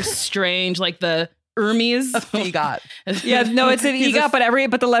another strange, like the Hermes. EGOT. Yeah, no, it's an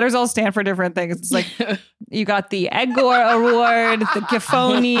EGOT, but the letters all stand for different things. It's like you got the Edgar Award, the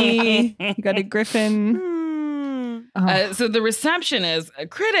Gifoni, you got a Griffin. So the reception is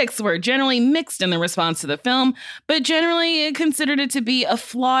critics were generally mixed in their response to the film, but generally considered it to be a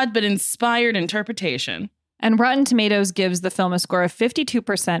flawed but inspired interpretation. And Rotten Tomatoes gives the film a score of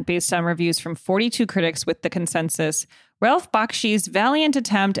 52% based on reviews from 42 critics, with the consensus: Ralph Bakshi's valiant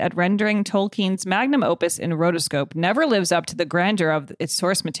attempt at rendering Tolkien's magnum opus in rotoscope never lives up to the grandeur of its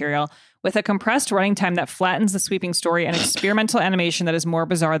source material, with a compressed running time that flattens the sweeping story and experimental animation that is more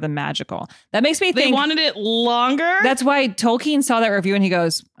bizarre than magical. That makes me think they wanted it longer. That's why Tolkien saw that review and he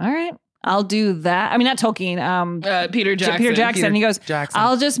goes, all right, I'll do that. I mean, not Tolkien. Peter Jackson. Peter Jackson. He goes,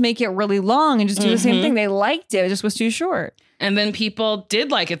 I'll just make it really long and just do the same thing. They liked it. It just was too short. And then people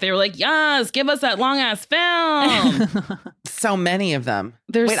did like it. They were like, yes, give us that long ass film. So many of them.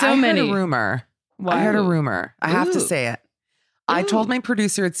 There's so many. I heard a rumor. Wow. I heard a rumor. I have to say it. I told my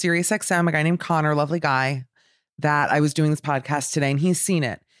producer at SiriusXM, a guy named Connor, lovely guy, that I was doing this podcast today, and he's seen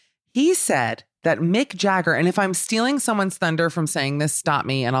it. He said that Mick Jagger, and if I'm stealing someone's thunder from saying this, stop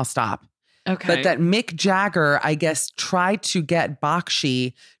me and I'll stop. Okay. But that Mick Jagger, I guess, tried to get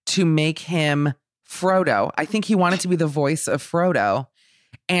Bakshi to make him Frodo. I think he wanted to be the voice of Frodo.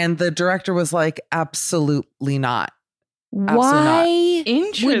 And the director was like, absolutely not. Why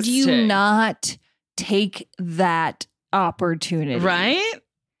Interesting. would you not take that opportunity? Right?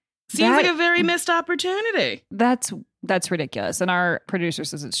 Seems like a very missed opportunity. That's ridiculous. And our producer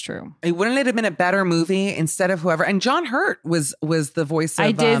says it's true. Wouldn't it have been a better movie instead of whoever? And John Hurt was the voice of...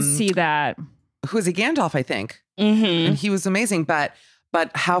 I did see that. Who was a Gandalf, I think. Mm-hmm. And he was amazing. But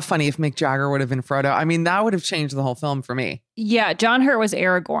how funny if Mick Jagger would have been Frodo. I mean, that would have changed the whole film for me. Yeah, John Hurt was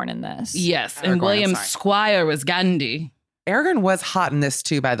Aragorn in this. Yes, and William Squire was Gandhi. Aragorn was hot in this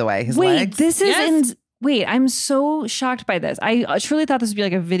too, by the way. His legs. This is... Wait, I'm so shocked by this. I truly thought this would be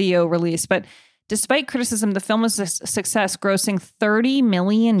like a video release, but despite criticism, the film was a success, grossing $30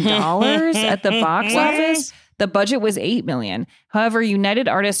 million at the box office. The budget was $8 million. However, United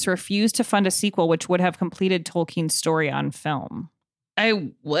Artists refused to fund a sequel, which would have completed Tolkien's story on film.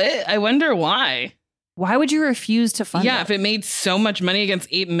 I wonder why. Why would you refuse to fund it? If it made so much money against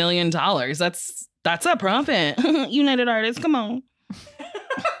 $8 million, that's a profit. United Artists, come on.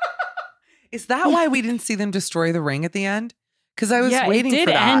 Is that why we didn't see them destroy the ring at the end? Because I was waiting for that. It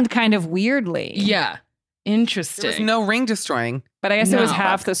did end kind of weirdly. Yeah. Interesting. There was no ring destroying. But I guess it was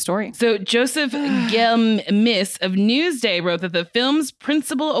half the story. So Joseph Gelmis of Newsday wrote that the film's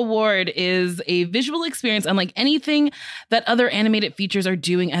principal award is a visual experience unlike anything that other animated features are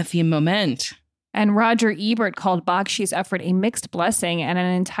doing at the moment. And Roger Ebert called Bakshi's effort a mixed blessing and an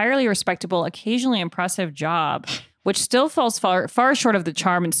entirely respectable, occasionally impressive job, which still falls far short of the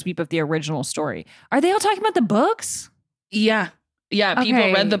charm and sweep of the original story. Are they all talking about the books? Yeah. Yeah,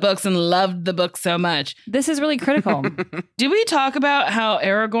 people read the books and loved the book so much. This is really critical. Did we talk about how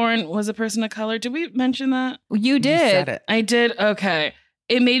Aragorn was a person of color? Did we mention that? You did. You said it. I did. Okay.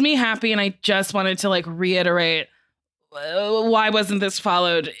 It made me happy, and I just wanted to reiterate why wasn't this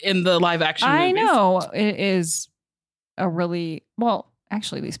followed in the live action movies? I know. It is a really,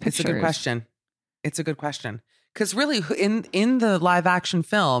 actually these pictures. It's a good question. It's a good question. Because really, in the live action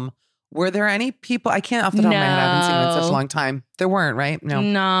film, were there any people? I can't off the top of my head. I haven't seen it in such a long time. There weren't, right?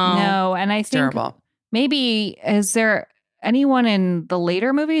 No. And I think terrible. Maybe is there anyone in the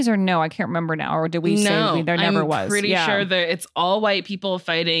later movies or no? I can't remember now. Or did we say there never was? I'm pretty sure that it's all white people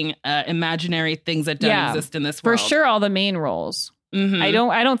fighting imaginary things that don't exist in this world. For sure, all the main roles. Mm-hmm. I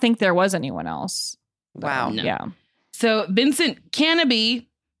don't think there was anyone else. Wow. No. Yeah. So Vincent Canby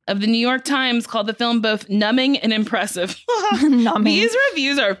of the New York Times called the film both numbing and impressive. Numbing. These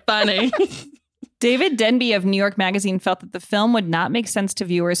reviews are funny. David Denby of New York Magazine felt that the film would not make sense to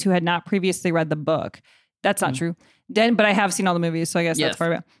viewers who had not previously read the book. That's not true. But I have seen all the movies, so I guess that's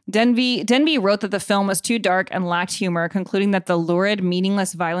part of it. Denby wrote that the film was too dark and lacked humor, concluding that the lurid,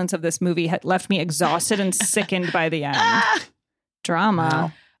 meaningless violence of this movie had left me exhausted and sickened by the end.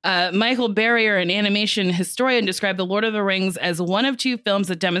 Drama. Wow. Michael Barrier, an animation historian, described The Lord of the Rings as one of two films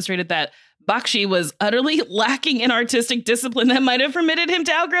that demonstrated that Bakshi was utterly lacking in artistic discipline that might have permitted him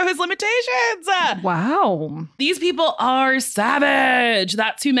to outgrow his limitations. Wow. These people are savage.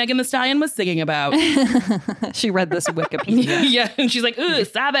 That's who Megan Thee Stallion was singing about. She read this Wikipedia. Yeah, and she's like, ooh,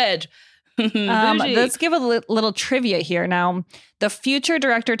 savage. Let's give a little trivia here. Now, the future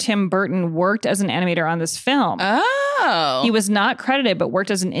director Tim Burton worked as an animator on this film. Oh. He was not credited, but worked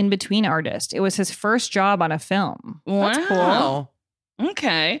as an in-between artist. It was his first job on a film. Wow. That's cool.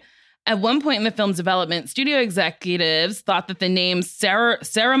 Okay. At one point in the film's development, studio executives thought that the names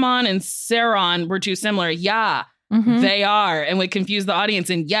Saruman and Sauron were too similar. Yeah, they are, and would confuse the audience.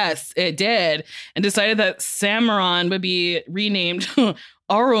 And yes, it did. And decided that Samron would be renamed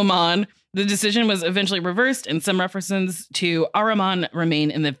Aruman. The decision was eventually reversed, and some references to Aruman remain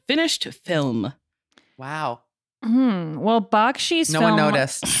in the finished film. Wow. Well, Bakshi's film one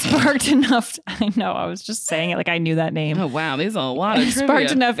noticed. Sparked enough. I know. I was just saying it like I knew that name. Oh, wow. There's a lot of trivia.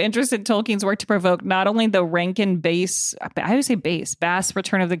 Sparked enough interest in Tolkien's work to provoke not only the Rankin Bass, Bass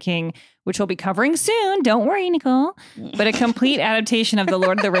Return of the King, which we'll be covering soon. Don't worry, Nicole. But a complete adaptation of The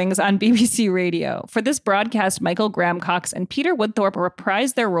Lord of the Rings on BBC Radio. For this broadcast, Michael Graham Cox and Peter Woodthorpe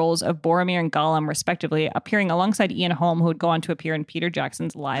reprised their roles of Boromir and Gollum, respectively, appearing alongside Ian Holm, who would go on to appear in Peter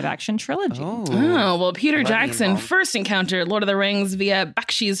Jackson's live-action trilogy. Oh, well, Peter Jackson first encountered Lord of the Rings via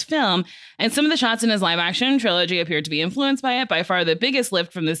Bakshi's film, and some of the shots in his live-action trilogy appeared to be influenced by it. By far the biggest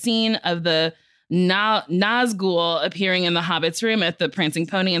lift from the scene of the Nazgul appearing in the Hobbit's room at the Prancing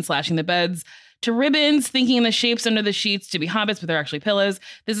Pony and slashing the beds to ribbons, thinking the shapes under the sheets to be hobbits, but they're actually pillows.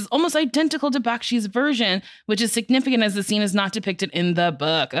 This is almost identical to Bakshi's version, which is significant as the scene is not depicted in the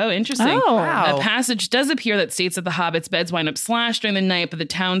book. Oh, interesting. Oh, wow. A passage does appear that states that the hobbits' beds wind up slashed during the night, but the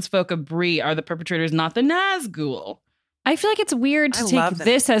townsfolk of Bree are the perpetrators, not the Nazgul. I feel like it's weird to take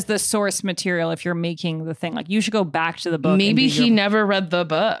this as the source material if you're making the thing. Like, you should go back to the book. Maybe he never read the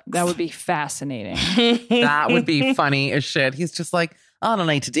book. That would be fascinating. That would be funny as shit. He's just like, I don't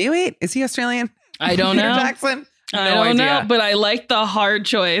need to do it. Is he Australian? I don't know. Peter Jackson? I don't know, but I like the hard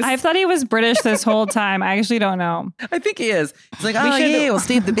choice. I thought he was British this whole time. I actually don't know. I think he is. He's like, we'll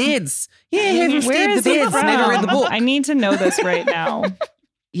stave the beds. Yeah, we'll Where stave is the he beds. from? Never read the book. I need to know this right now.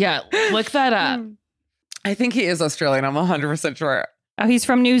 Yeah, look that up. I think he is Australian. I'm 100% sure. Oh, he's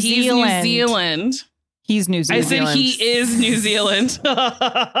from New Zealand. New Zealand. He's New Zealand. I said he is New Zealand.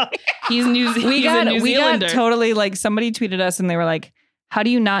 He's New Zealand. We got totally, like, somebody tweeted us and they were like, how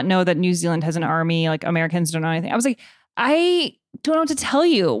do you not know that New Zealand has an army? Like, Americans don't know anything. I was like, I don't know what to tell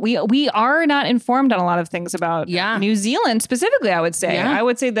you. We are not informed on a lot of things about New Zealand specifically, I would say. Yeah. I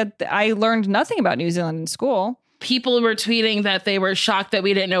would say that I learned nothing about New Zealand in school. People were tweeting that they were shocked that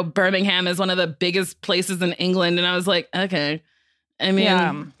we didn't know Birmingham is one of the biggest places in England. And I was like, okay. I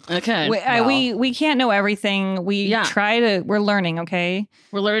mean, okay. We can't know everything. We're learning, okay?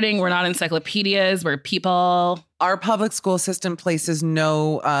 We're learning. We're not encyclopedias. We're people. Our public school system places here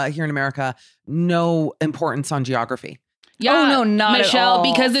in America, no importance on geography. Yeah, oh, no, not Michelle, at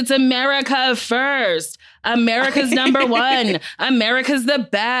all. because it's America first. America's number one. America's the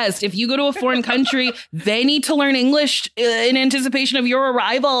best. If you go to a foreign country, they need to learn English in anticipation of your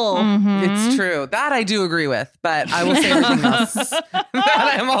arrival. Mm-hmm. It's true. That I do agree with, but I will say everything else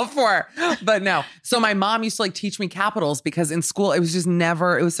that I'm all for. But no. So my mom used to teach me capitals because in school, it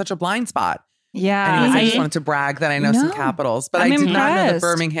was such a blind spot. Yeah. Anyways, I just wanted to brag that I know some capitals, but I'm I did not know that impressed.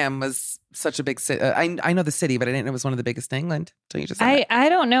 Birmingham was such a big city. I know the city, but I didn't know it was one of the biggest in England. So you just said I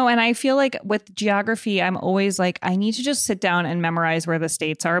don't know. And I feel like with geography, I'm always like, I need to just sit down and memorize where the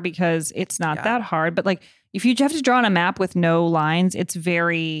states are because it's not that hard. But if you have to draw on a map with no lines, it's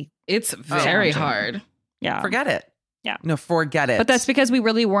very hard. Yeah. Forget it. Yeah. No, forget it. But that's because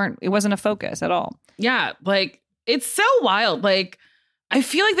it wasn't a focus at all. Yeah. It's so wild. I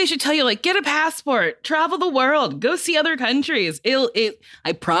feel like they should tell you, get a passport, travel the world, go see other countries.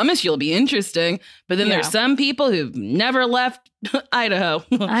 I promise you'll be interesting. But then there's some people who've never left Idaho.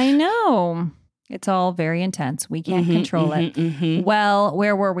 I know. It's all very intense. We can't control it. Mm-hmm. Well,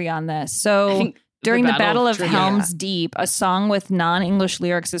 where were we on this? So during the Battle of Helm's Deep, a song with non-English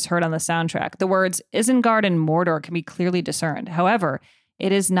lyrics is heard on the soundtrack. The words Isengard and Mordor can be clearly discerned. However,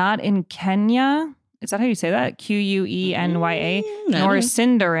 it is not in Kenya. Is that how you say that? Quenya, nor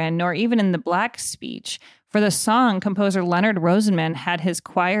Sindarin, nor even in the Black speech. For the song, composer Leonard Rosenman had his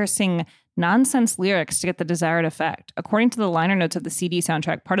choir sing nonsense lyrics to get the desired effect. According to the liner notes of the CD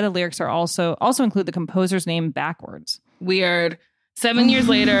soundtrack, part of the lyrics are also include the composer's name backwards. Weird. 7 years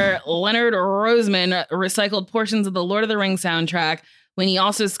later, Leonard Rosenman recycled portions of the Lord of the Rings soundtrack when he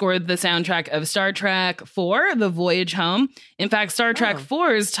also scored the soundtrack of Star Trek IV, The Voyage Home. In fact, Star Trek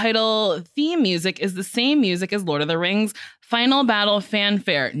IV's title theme music is the same music as Lord of the Rings' Final Battle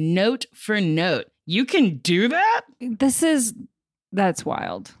fanfare, note for note. You can do that? That's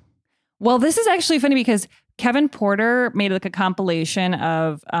wild. Well, this is actually funny because Kevin Porter made a compilation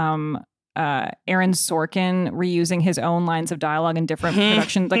of Aaron Sorkin reusing his own lines of dialogue in different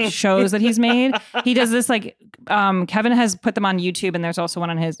productions, shows that he's made. He does this Kevin has put them on YouTube, and there's also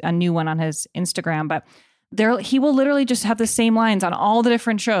a new one on his Instagram. But he will literally just have the same lines on all the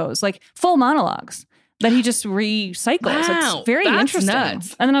different shows, full monologues that he just recycles. Wow, it's very interesting.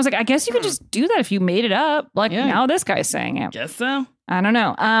 Nuts. And then I was like, I guess you could just do that if you made it up. Now this guy's saying it. Guess so. I don't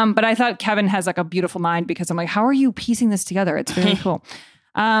know. But I thought Kevin has a beautiful mind because I'm like, how are you piecing this together? It's very cool.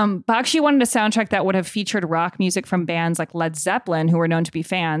 Bakshi wanted a soundtrack that would have featured rock music from bands like Led Zeppelin, who were known to be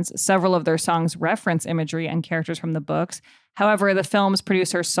fans. Several of their songs reference imagery and characters from the books. However, the film's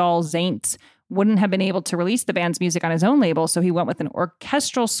producer, Saul Zaentz, wouldn't have been able to release the band's music on his own label, so he went with an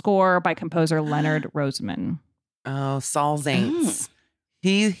orchestral score by composer Leonard Rosenman. Oh, Saul Zaentz.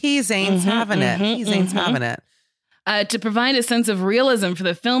 He Zaentz having it. He Zaentz having it. To provide a sense of realism for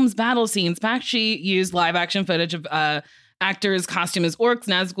the film's battle scenes, Bakshi used live-action footage of actors costumed as orcs,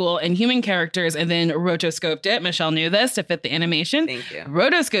 Nazgul, and human characters, and then rotoscoped it. Michelle knew this to fit the animation. Thank you.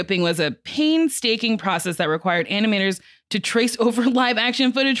 Rotoscoping was a painstaking process that required animators to trace over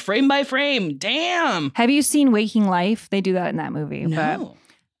live-action footage frame by frame. Damn. Have you seen Waking Life? They do that in that movie. No.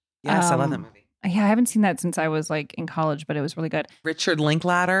 Yes, I love that movie. Yeah, I haven't seen that since I was in college, but it was really good. Richard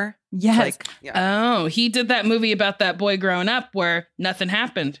Linklater. Yes. Oh, he did that movie about that boy growing up where nothing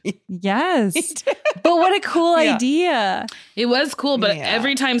happened. Yes. But what a cool idea. It was cool, but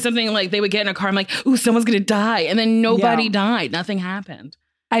every time something they would get in a car, I'm like, ooh, someone's going to die. And then nobody died. Nothing happened.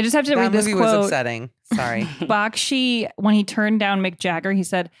 I just have to read this quote. That movie was upsetting. Sorry. Bakshi, when he turned down Mick Jagger, he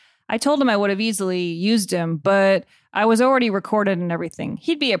said, I told him I would have easily used him, but I was already recorded and everything.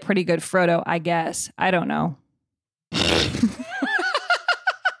 He'd be a pretty good Frodo, I guess. I don't know.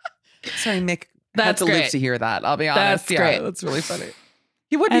 Sorry, Mick. That's had to great. live to hear that. I'll be honest. That's great. That's really funny.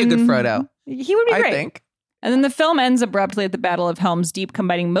 He would be a good Frodo. He would be great. I think. And then the film ends abruptly at the Battle of Helm's Deep,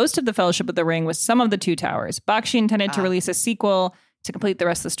 combining most of the Fellowship of the Ring with some of the Two Towers. Bakshi intended to release a sequel to complete the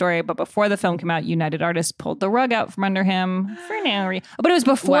rest of the story, but before the film came out, United Artists pulled the rug out from under him for no reason. But it was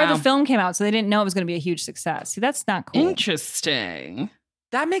before the film came out, so they didn't know it was going to be a huge success. See, that's not cool. Interesting.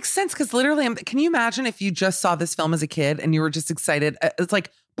 That makes sense because literally, can you imagine if you just saw this film as a kid and you were just excited? It's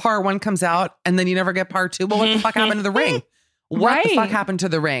like part one comes out and then you never get part two. Well, what the fuck happened to the ring? What the fuck happened to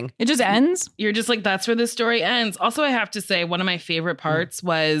the ring? It just ends. You're just like, that's where the story ends. Also, I have to say, one of my favorite parts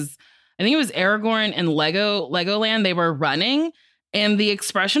was, I think it was Aragorn and Legoland. They were running, and the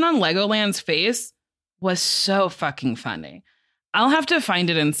expression on Legoland's face was so fucking funny. I'll have to find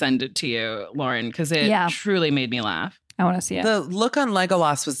it and send it to you, Lauren, because it truly made me laugh. I want to see it. The look on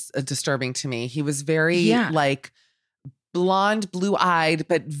Legolas was disturbing to me. He was very like blonde, blue-eyed,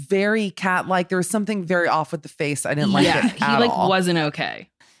 but very cat-like. There was something very off with the face. I didn't like it at all. He like wasn't okay.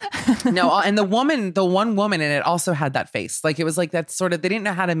 No, and the one woman in it also had that face. Like it was like that sort of, they didn't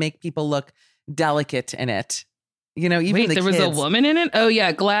know how to make people look delicate in it. You know, even there was a woman in it? Oh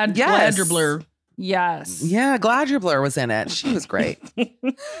yeah, Galadriel. Yes. Yeah, Galadriel was in it. She was great.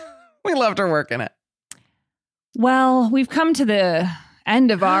 We loved her work in it. Well, we've come to the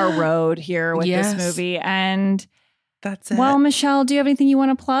end of our road here with this movie, and that's it. Well, Michelle, do you have anything you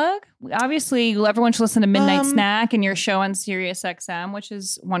want to plug? Obviously, everyone should listen to Midnight Snack and your show on Sirius XM, which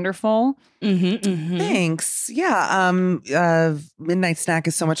is wonderful. Thanks. Yeah. Midnight Snack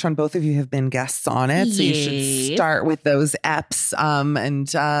is so much fun. Both of you have been guests on it. So you should start with those EPs and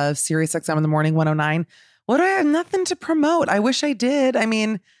Sirius XM in the morning, 109. What do I have? Nothing to promote. I wish I did. I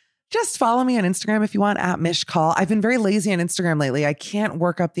mean, just follow me on Instagram if you want, @MishCall. I've been very lazy on Instagram lately. I can't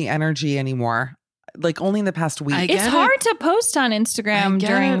work up the energy anymore. Like only in the past week. It's hard to post on Instagram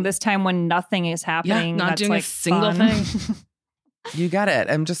during this time when nothing is happening. Yeah, not doing like a single fun. thing. You get it.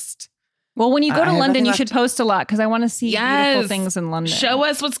 I'm just... Well, when you go to London, you should post a lot because I want to see beautiful things in London. Show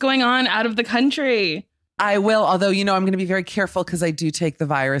us what's going on out of the country. I will, although, you know, I'm going to be very careful because I do take the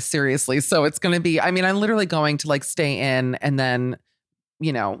virus seriously. So it's going to be, I mean, I'm literally going to like stay in and then,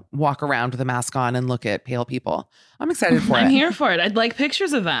 you know, walk around with a mask on and look at pale people. I'm excited for it. I'm here for it. I'd like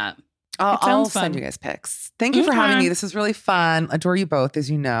pictures of that. I'll send you guys pics. Thank you for having me. This is really fun. Adore you both, as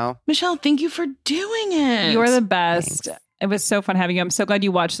you know. Michelle, thank you for doing it. You're the best. Thanks. It was so fun having you. I'm so glad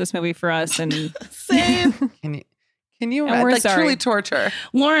you watched this movie for us. And same. Can you like truly torture?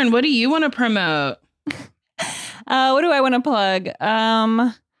 Lauren, what do you want to promote? What do I want to plug?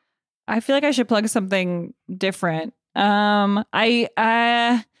 I feel like I should plug something different.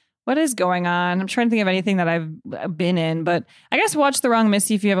 What is going on? I'm trying to think of anything that I've been in, but I guess watch The Wrong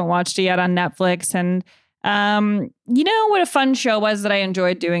Missy if you haven't watched it yet on Netflix. And you know what a fun show was that I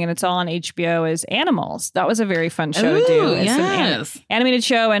enjoyed doing, and it's all on HBO, is Animals. That was a very fun show to do. It's an animated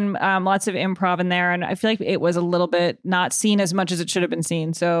show and lots of improv in there. And I feel like it was a little bit not seen as much as it should have been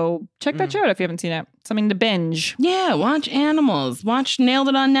seen. So check that show out if you haven't seen it. Something to binge. Yeah, watch Animals. Watch Nailed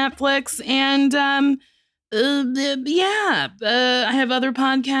It on Netflix. And I have other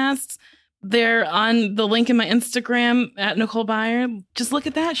podcasts. They're on the link in my Instagram @Nicole Byer. Just look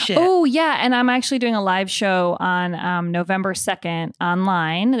at that shit. Oh, yeah. And I'm actually doing a live show on November 2nd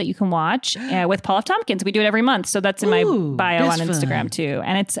online that you can watch with Paul F. Tompkins. We do it every month. So that's in my bio on Instagram, too.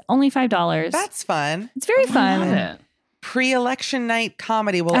 And it's only $5. That's fun. It's very fun. Pre-election night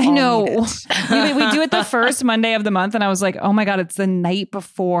comedy. I know. we do it the first Monday of the month. And I was like, oh, my God, it's the night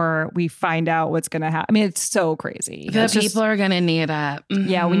before we find out what's going to happen. I mean, it's so crazy. The people are going to need it. Mm-hmm.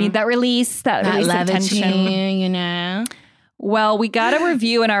 Yeah, we need that release, that release attention. You know? Well, we got a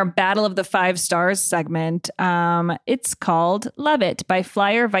review in our Battle of the 5 Stars segment. It's called Love It by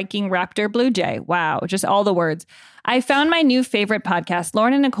Flyer Viking Raptor Blue Jay. Wow, just all the words. I found my new favorite podcast.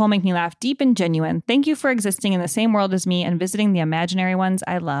 Lauren and Nicole make me laugh deep and genuine. Thank you for existing in the same world as me and visiting the imaginary ones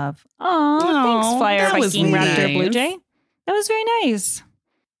I love. Aww, thanks, Flyer Viking Raptor Blue Jay. That was very nice.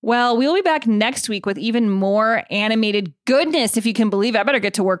 Well, we'll be back next week with even more animated goodness, if you can believe it. I better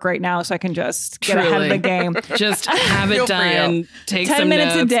get to work right now so I can just get ahead of the game. Just have it done. Take 10 some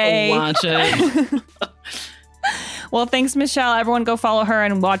minutes notes, a day. Watch it. Well, thanks, Michelle. Everyone go follow her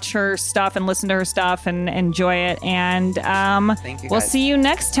and watch her stuff and listen to her stuff and enjoy it. And Thank you, we'll guys. see you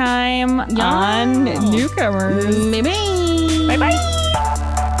next time on Newcomers. Bye-bye. Bye-bye.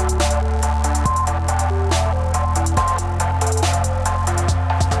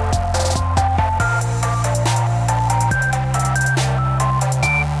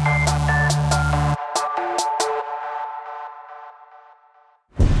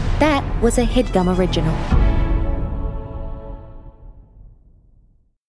 That was a HeadGum original.